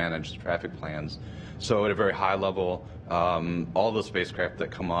want to manage the traffic plans. So at a very high level, all the spacecraft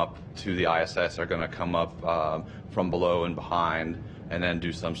that come up to the ISS are going to come up from below and behind and then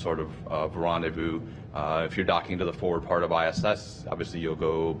do some sort of rendezvous. If you're docking to the forward part of ISS, obviously you'll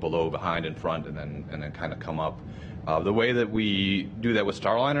go below, behind, and front, and then kind of come up. The way that we do that with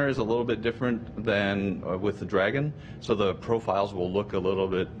Starliner is a little bit different than with the Dragon. So the profiles will look a little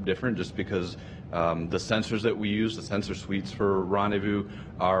bit different just because the sensors that we use, the sensor suites for rendezvous,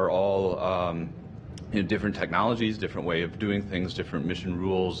 are all different technologies, different way of doing things, different mission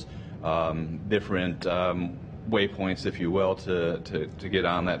rules, different waypoints, if you will, to get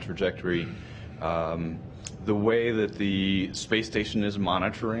on that trajectory. The way that the space station is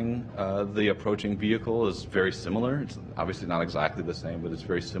monitoring the approaching vehicle is very similar. It's obviously not exactly the same, but it's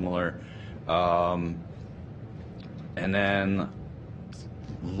very similar. And then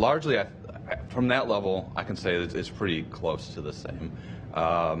largely, from that level, I can say that it's pretty close to the same.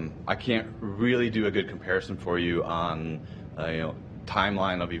 I can't really do a good comparison for you on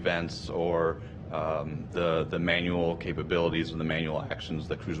timeline of events or the manual capabilities and the manual actions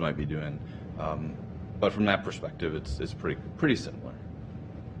that crews might be doing. But from that perspective, it's pretty similar.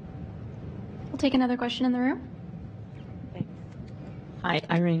 We'll take another question in the room. Hi,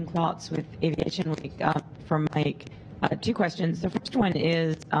 Irene Klotz with Aviation Week for Mike. Two questions. The first one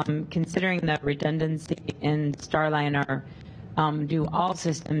is, considering the redundancy in Starliner, do all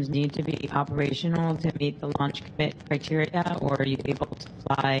systems need to be operational to meet the launch commit criteria, or are you able to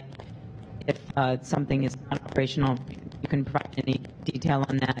fly if something is not operational? You can provide any detail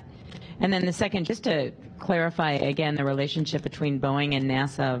on that. And then the second, just to clarify again the relationship between Boeing and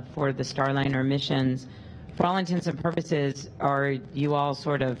NASA for the Starliner missions, for all intents and purposes, are you all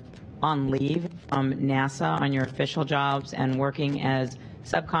sort of on leave from NASA on your official jobs and working as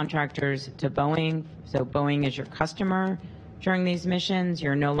subcontractors to Boeing? So Boeing is your customer during these missions.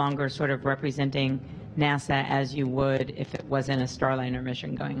 You're no longer sort of representing NASA as you would if it wasn't a Starliner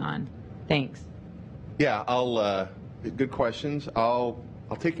mission going on. Thanks. Yeah, good questions.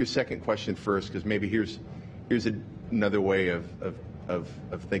 I'll take your second question first, because maybe here's another way of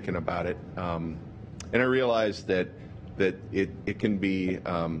thinking about it. And I realize that it can be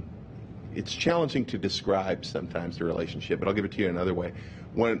it's challenging to describe sometimes the relationship, but I'll give it to you another way.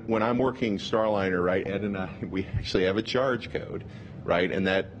 When I'm working Starliner, right, Ed and I, we actually have a charge code, right, and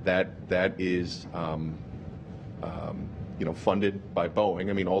that is funded by Boeing.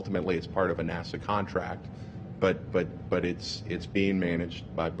 I mean, ultimately it's part of a NASA contract. But it's being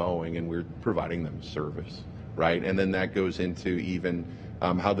managed by Boeing, and we're providing them service, right? And then that goes into even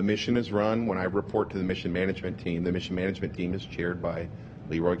how the mission is run. When I report to the mission management team is chaired by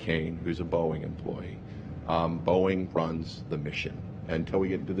Leroy Kane, who's a Boeing employee. Boeing runs the mission until we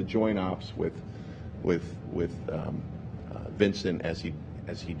get into the joint ops with Vincent, as he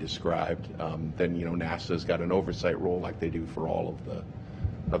described. Then NASA's got an oversight role like they do for all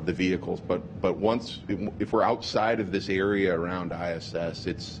of the vehicles, but once, if we're outside of this area around ISS,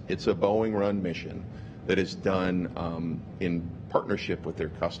 it's a Boeing-run mission that is done in partnership with their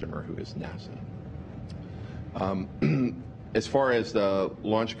customer, who is NASA. As far as the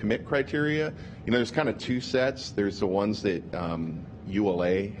launch commit criteria, there's kind of two sets. There's the ones that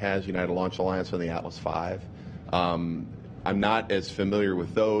ULA has, United Launch Alliance, and the Atlas V. I'm not as familiar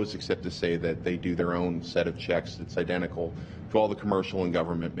with those, except to say that they do their own set of checks that's identical to all the commercial and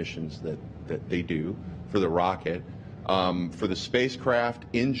government missions that they do for the rocket. For the spacecraft,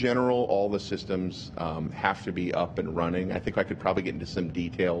 in general, all the systems have to be up and running. I think I could probably get into some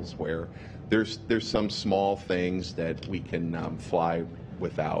details where there's some small things that we can fly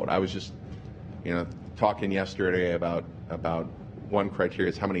without. I was just talking yesterday about one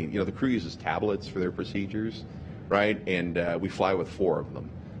criteria is how many, the crew uses tablets for their procedures, right? And we fly with 4 of them.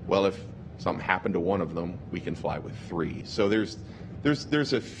 Well, if something happened to one of them, we can fly with 3. So there's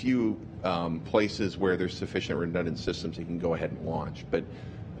a few places where there's sufficient redundant systems you can go ahead and launch.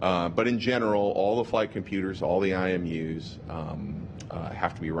 But in general, all the flight computers, all the IMUs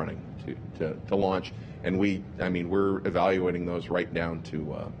have to be running to launch. And we're evaluating those right down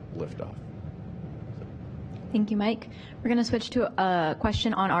to liftoff. Thank you, Mike. We're going to switch to a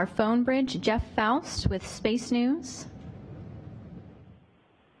question on our phone bridge. Jeff Faust with Space News.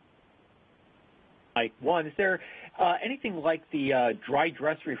 Mike, one, is there anything like the dry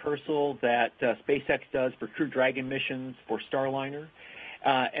dress rehearsal that SpaceX does for Crew Dragon missions for Starliner?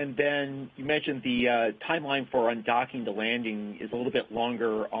 And then you mentioned the timeline for undocking to landing is a little bit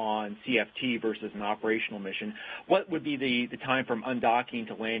longer on CFT versus an operational mission. What would be the time from undocking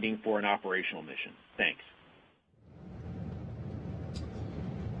to landing for an operational mission? Thanks.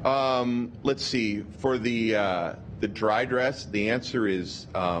 Let's see. For the dry dress, the answer is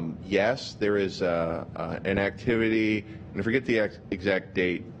yes. There is an activity, and I forget the exact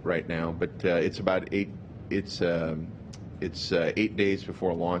date right now, but it's about 8 days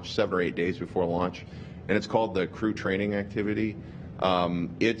before launch, 7 or 8 days before launch, and it's called the crew training activity.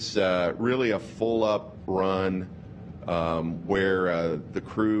 It's really a full-up run where the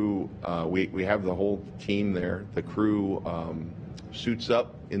crew, we have the whole team there. The crew suits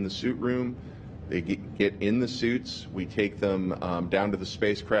up in the suit room. They get in the suits. We take them down to the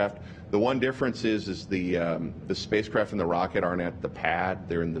spacecraft. The one difference is the spacecraft and the rocket aren't at the pad.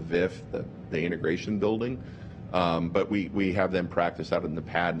 They're in the VIF, the integration building. But we have them practice out in the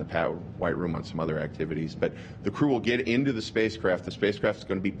pad white room on some other activities. But the crew will get into the spacecraft. The spacecraft is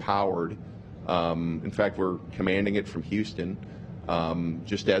going to be powered. In fact, we're commanding it from Houston,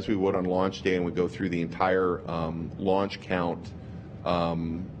 just as we would on launch day, and we go through the entire launch count,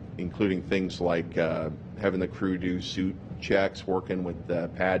 including things like having the crew do suit checks, working with the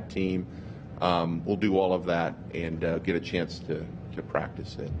pad team. We'll do all of that and get a chance to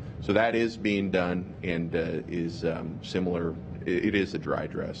practice it. So that is being done and is similar. It is a dry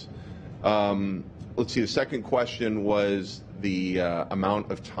dress. Let's see, the second question was the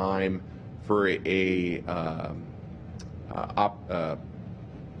amount of time for a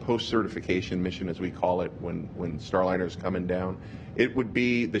post-certification mission, as we call it, when Starliner is coming down. It would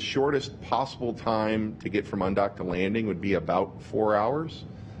be the shortest possible time to get from undock to landing would be about 4 hours.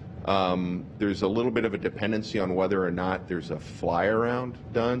 There's a little bit of a dependency on whether or not there's a fly around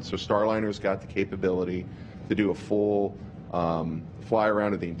done. So Starliner's got the capability to do a full fly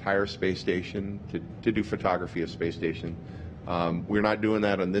around of the entire space station, to do photography of space station. We're not doing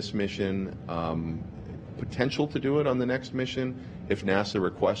that on this mission. Potential to do it on the next mission if NASA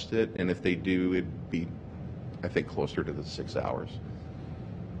requests it, and if they do, it'd be, I think, closer to the 6 hours.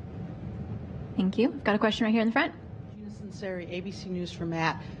 Thank you. I've got a question right here in the front. Gina Sinceri, ABC News for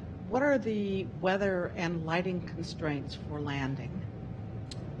Matt. What are the weather and lighting constraints for landing?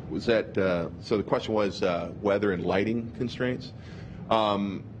 Was that, so the question was weather and lighting constraints?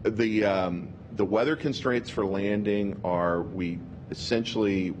 The weather constraints for landing are, we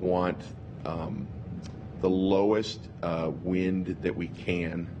essentially want the lowest wind that we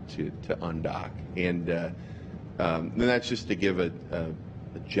can to undock, and that's just to give a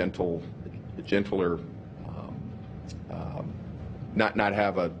gentler, not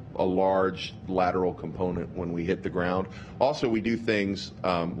have a large lateral component when we hit the ground. Also, we do things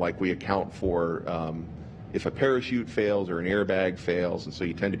like we account for if a parachute fails or an airbag fails, and so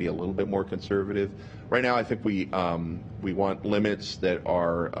you tend to be a little bit more conservative. Right now, I think we want limits that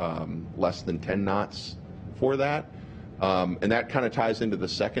are less than 10 knots for that, and that kind of ties into the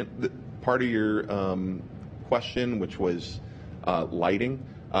second part of your question, which was lighting.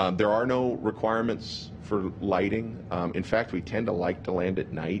 There are no requirements for lighting. In fact, we tend to like to land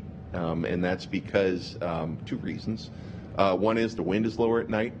at night, and that's because two reasons. One is the wind is lower at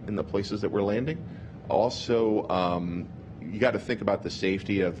night in the places that we're landing. Also, you got to think about the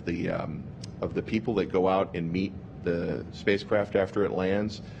safety of the people that go out and meet the spacecraft after it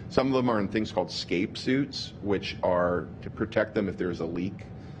lands. Some of them are in things called scape suits, which are to protect them if there's a leak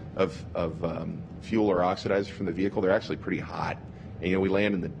of fuel or oxidizer from the vehicle. They're actually pretty hot, and we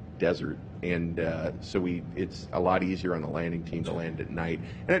land in the desert, and so it's a lot easier on the landing team to land at night.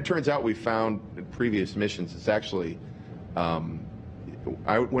 And it turns out we found in previous missions, it's actually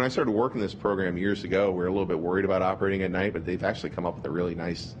when I started working this program years ago, we were a little bit worried about operating at night, but they've actually come up with a really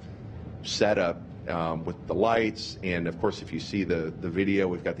nice setup with the lights, and of course, if you see the video,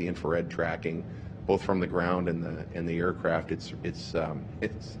 we've got the infrared tracking, both from the ground and the aircraft. It's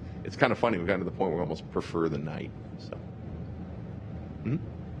kind of funny. We've gotten to the point where we almost prefer the night. So. Mm-hmm.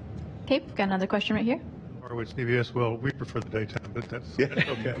 Okay, we've got another question right here. Horowitz, CBS. Well, we prefer the daytime, but that's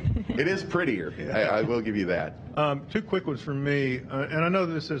okay. It is prettier. Yeah. I will give you that. Two quick ones from me, and I know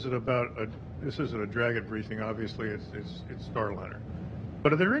this isn't a Dragon briefing. Obviously, it's Starliner.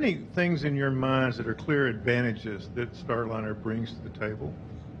 But are there any things in your minds that are clear advantages that Starliner brings to the table?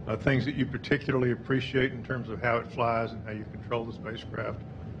 Things that you particularly appreciate in terms of how it flies and how you control the spacecraft,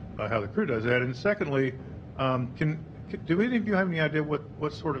 how the crew does that? And secondly, do any of you have any idea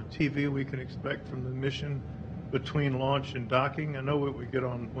what sort of TV we can expect from the mission between launch and docking? I know what we get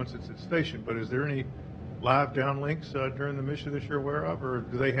on once it's at station, but is there any live downlinks during the mission that you're aware of, or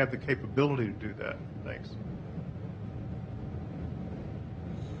do they have the capability to do that? Thanks.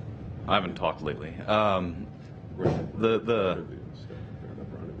 I haven't talked lately. For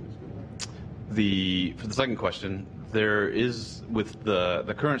the second question, there is, with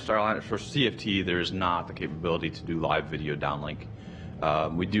the current Starliner for CFT, there is not the capability to do live video downlink.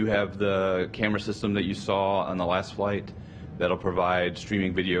 We do have the camera system that you saw on the last flight that'll provide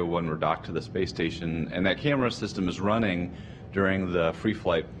streaming video when we're docked to the space station, and that camera system is running during the free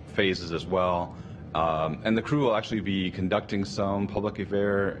flight phases as well. And the crew will actually be conducting some public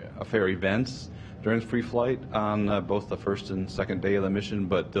affair events during free flight on both the first and second day of the mission,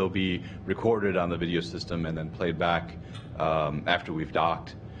 but they'll be recorded on the video system and then played back after we've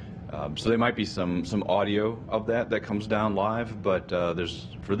docked. So there might be some audio of that comes down live, but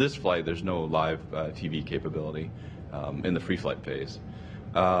for this flight, there's no live TV capability in the free flight phase.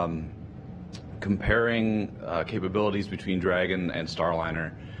 Comparing capabilities between Dragon and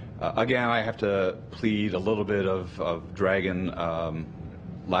Starliner, again, I have to plead a little bit of Dragon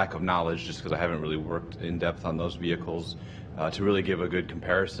lack of knowledge, just because I haven't really worked in depth on those vehicles to really give a good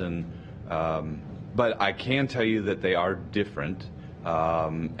comparison. But I can tell you that they are different.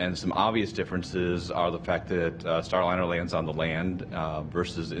 And some obvious differences are the fact that Starliner lands on the land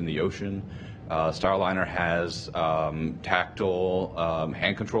versus in the ocean. Starliner has tactile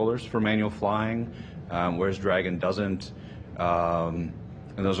hand controllers for manual flying, whereas Dragon doesn't. And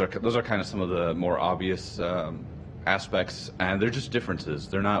those are kind of some of the more obvious aspects, and they're just differences.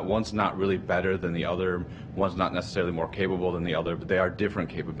 They're not, one's not really better than the other, one's not necessarily more capable than the other, but they are different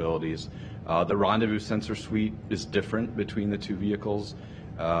capabilities. The rendezvous sensor suite is different between the two vehicles.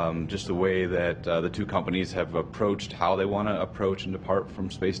 Just the way that the two companies have approached how they want to approach and depart from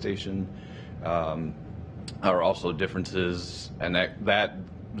space station are also differences, and that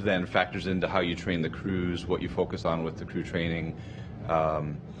then factors into how you train the crews, what you focus on with the crew training.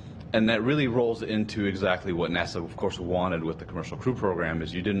 And that really rolls into exactly what NASA, of course, wanted with the commercial crew program.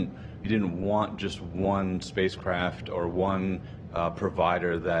 Is you didn't want just one spacecraft or one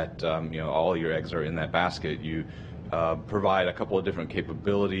provider that all your eggs are in that basket. You provide a couple of different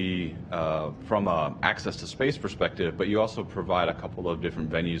capability from a access to space perspective, but you also provide a couple of different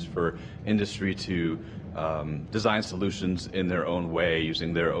venues for industry to design solutions in their own way,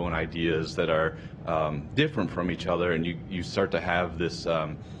 using their own ideas that are different from each other, and you start to have this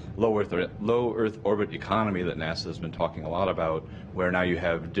low Earth orbit economy that NASA has been talking a lot about, where now you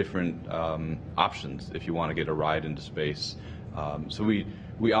have different options if you want to get a ride into space. So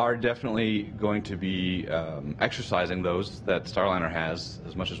we are definitely going to be exercising those that Starliner has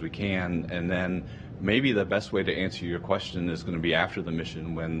as much as we can, and then maybe the best way to answer your question is going to be after the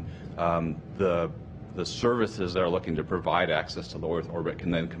mission, when the services that are looking to provide access to low Earth orbit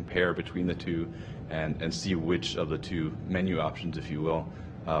can then compare between the two and see which of the two menu options, if you will,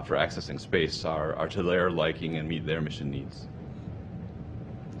 for accessing space are to their liking and meet their mission needs.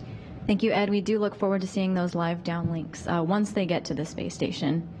 Thank you, Ed. We do look forward to seeing those live downlinks once they get to the space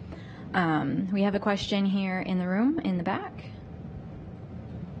station. We have a question here in the room, in the back.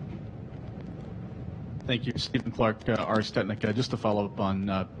 Thank you, Stephen Clark, Ars Technica. Just to follow up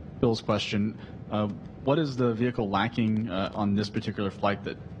on Bill's question, what is the vehicle lacking on this particular flight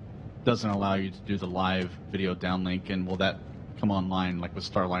that doesn't allow you to do the live video downlink, and will that come online like with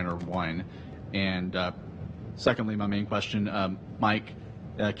Starliner 1? And secondly, my main question, Mike,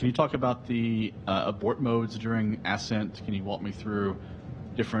 can you talk about the abort modes during ascent? Can you walk me through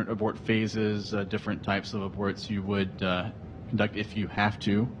different abort phases, different types of aborts you would conduct if you have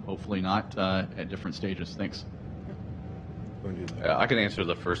to, hopefully not, at different stages? Thanks. I can answer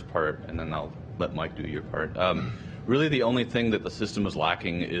the first part, and then I'll let Mike do your part. Really, the only thing that the system is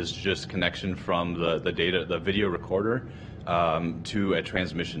lacking is just connection from the video recorder to a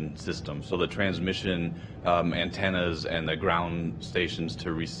transmission system. So the transmission antennas and the ground stations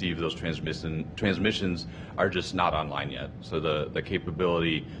to receive those transmissions are just not online yet. So the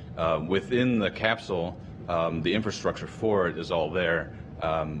capability within the capsule, the infrastructure for it is all there.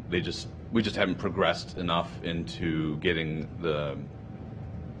 We just haven't progressed enough into getting the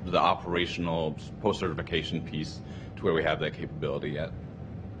operational post-certification piece to where we have that capability yet.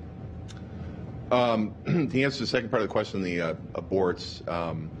 To answer the second part of the question, the aborts,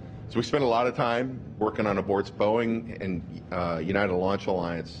 so we spent a lot of time working on aborts. Boeing and United Launch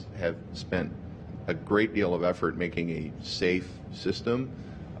Alliance have spent a great deal of effort making a safe system.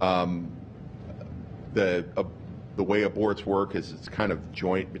 The way aborts work is it's kind of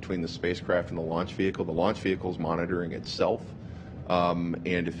joint between the spacecraft and the launch vehicle. The launch vehicle is monitoring itself, and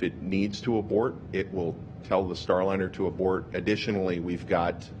if it needs to abort, it will tell the Starliner to abort. Additionally, we've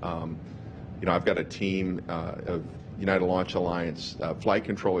got I've got a team of United Launch Alliance flight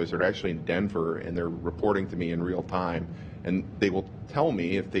controllers that are actually in Denver, and they're reporting to me in real time, and they will tell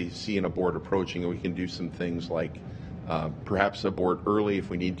me if they see an abort approaching, and we can do some things like perhaps abort early if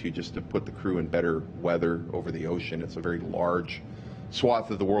we need to, just to put the crew in better weather over the ocean. It's a very large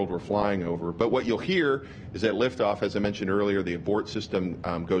swath of the world we're flying over. But what you'll hear is at liftoff, as I mentioned earlier, the abort system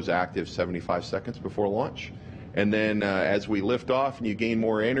goes active 75 seconds before launch. And then as we lift off and you gain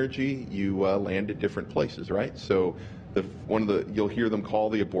more energy, you land at different places, right? So you'll hear them call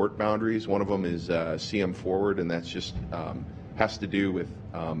the abort boundaries. One of them is CM forward, and that's just has to do with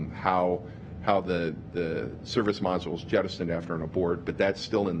how how the service module is jettisoned after an abort, but that's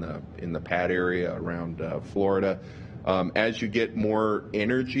still in the pad area around Florida. As you get more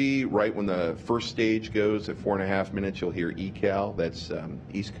energy, right when the first stage goes at 4.5 minutes, you'll hear ECAL. That's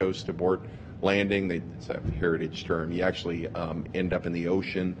East Coast Abort Landing. It's a heritage term. You actually end up in the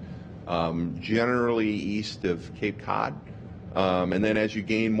ocean, generally east of Cape Cod. And then as you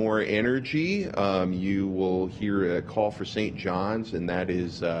gain more energy, you will hear a call for St. John's, and that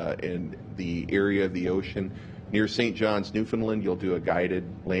is in the area of the ocean near St. John's, Newfoundland. You'll do a guided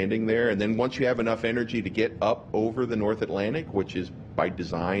landing there. And then once you have enough energy to get up over the North Atlantic, which is by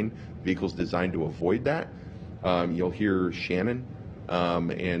design, vehicles designed to avoid that, you'll hear Shannon,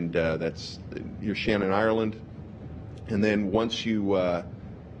 and that's your Shannon, Ireland. And then once you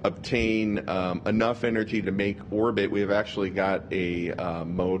obtain enough energy to make orbit, we've actually got a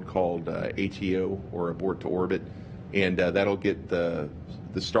mode called ATO, or abort to orbit, and that'll get the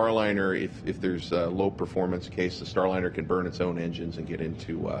Starliner, if there's a low performance case, the Starliner can burn its own engines and get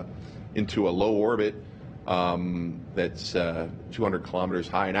into a low orbit that's 200 kilometers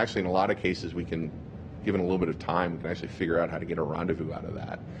high. And actually, in a lot of cases, we can, given a little bit of time, we can actually figure out how to get a rendezvous out of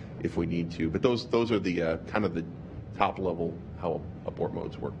that if we need to. But those are the kind of the top level how abort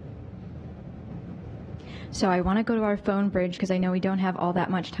modes work. So I want to go to our phone bridge because I know we don't have all that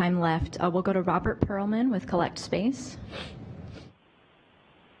much time left. We'll go to Robert Perlman with Collect Space.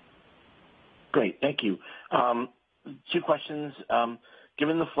 Great, thank you. 2 questions.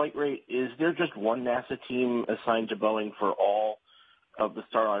 Given the flight rate, is there just one NASA team assigned to Boeing for all of the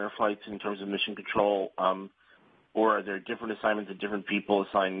Starliner flights in terms of mission control, or are there different assignments of different people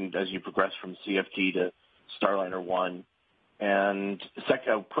assigned as you progress from CFT to Starliner 1? And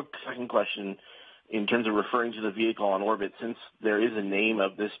a quick second question, in terms of referring to the vehicle on orbit, since there is a name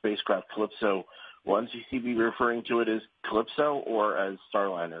of this spacecraft, Calypso, will NCC be referring to it as Calypso or as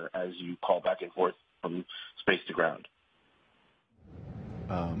Starliner as you call back and forth from space to ground?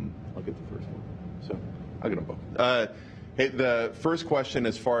 I'll get the first one. So I'll get them both. Hey, the first question,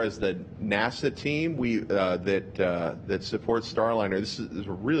 as far as the NASA team that supports Starliner, this is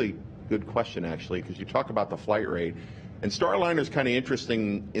a really good question, actually, because you talk about the flight rate. And Starliner is kind of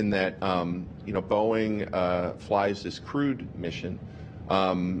interesting in that, Boeing flies this crewed mission,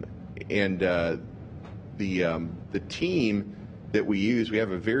 and the team that we use, we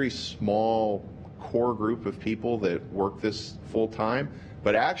have a very small core group of people that work this full time,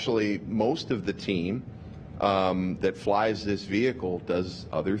 but actually most of the team that flies this vehicle does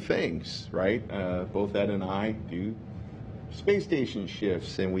other things, right? Both Ed and I do space station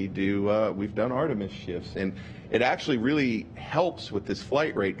shifts, and we've done Artemis shifts, and it actually really helps with this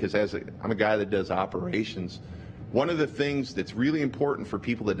flight rate, because I'm a guy that does operations. One of the things that's really important for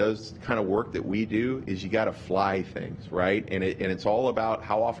people that does the kind of work that we do is you got to fly things, right? And it's all about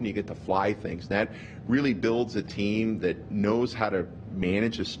how often you get to fly things. And that really builds a team that knows how to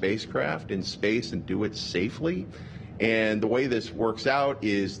manage a spacecraft in space and do it safely. And the way this works out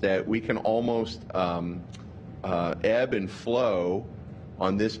is that we can almost ebb and flow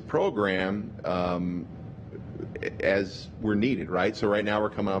on this program as we're needed, right? So right now we're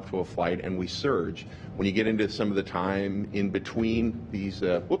coming up to a flight and we surge. When you get into some of the time in between these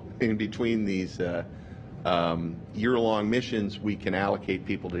year-long missions, we can allocate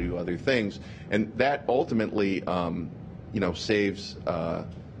people to do other things, and that ultimately, saves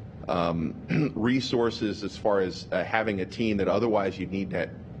resources as far as having a team that otherwise you'd need to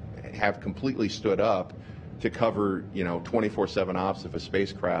have completely stood up to cover, 24/7 ops of a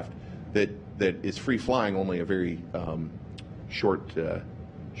spacecraft that is free flying only a very short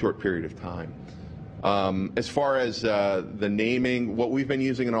period of time. As far as the naming, what we've been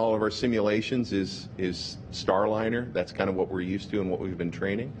using in all of our simulations is Starliner. That's kind of what we're used to and what we've been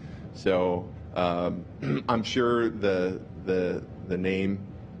training. So I'm sure the name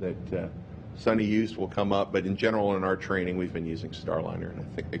that Sonny used will come up, but in general in our training we've been using Starliner, and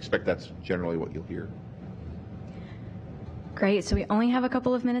I expect that's generally what you'll hear. Great. So we only have a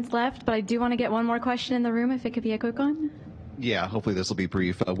couple of minutes left, but I do want to get one more question in the room, if it could be a quick one. Yeah, hopefully this will be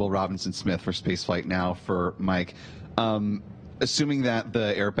brief. Will Robinson Smith for Spaceflight Now for Mike. Assuming that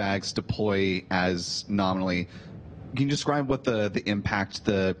the airbags deploy as nominally, can you describe what the impact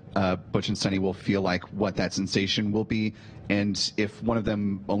the Butch and Sonny will feel like, what that sensation will be, and if one of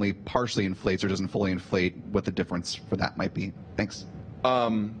them only partially inflates or doesn't fully inflate, what the difference for that might be? Thanks.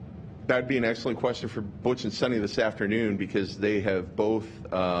 That'd be an excellent question for Butch and Sonny this afternoon, because they have both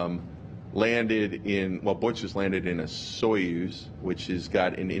landed in, Butch has landed in a Soyuz, which has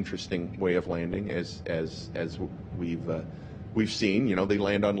got an interesting way of landing, as we've seen. They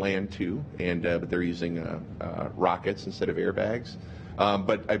land on land too, and but they're using rockets instead of airbags.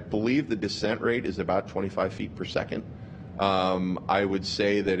 But I believe the descent rate is about 25 feet per second. I would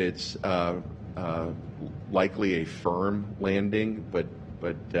say that it's likely a firm landing, but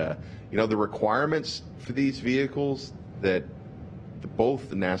you know, the requirements for these vehicles, that both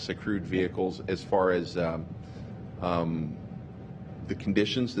the NASA crewed vehicles, as far as the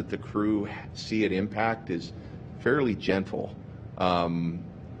conditions that the crew see at impact, is fairly gentle.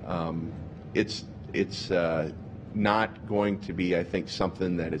 It's not going to be, I think,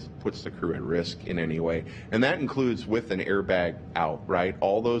 something that puts the crew at risk in any way, and that includes with an airbag out. Right,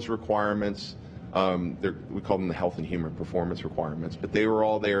 all those requirements. We call them the health and human performance requirements, but they were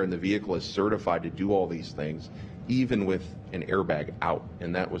all there, and the vehicle is certified to do all these things, even with an airbag out,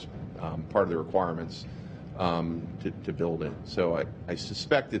 and that was part of the requirements to build it. So I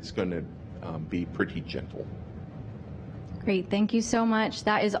suspect it's going to be pretty gentle. Great. Thank you so much.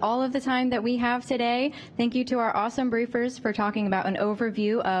 That is all of the time that we have today. Thank you to our awesome briefers for talking about an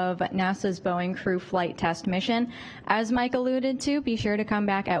overview of NASA's Boeing Crew Flight Test mission. As Mike alluded to, be sure to come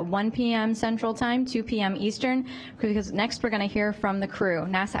back at 1 p.m. Central Time, 2 p.m. Eastern, because next we're going to hear from the crew,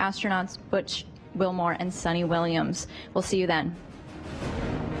 NASA astronauts Butch Wilmore and Sunny Williams. We'll see you then.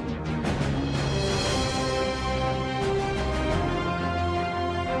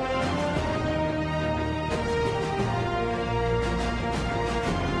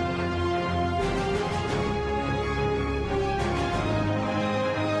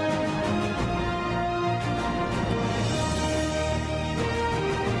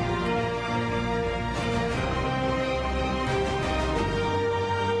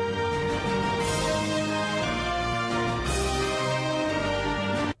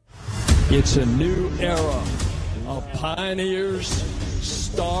 It's a new era of pioneers,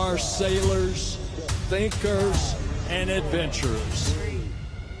 star sailors, thinkers, and adventurers. 3,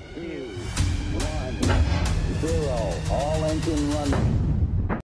 2, 1, 0. All engine running.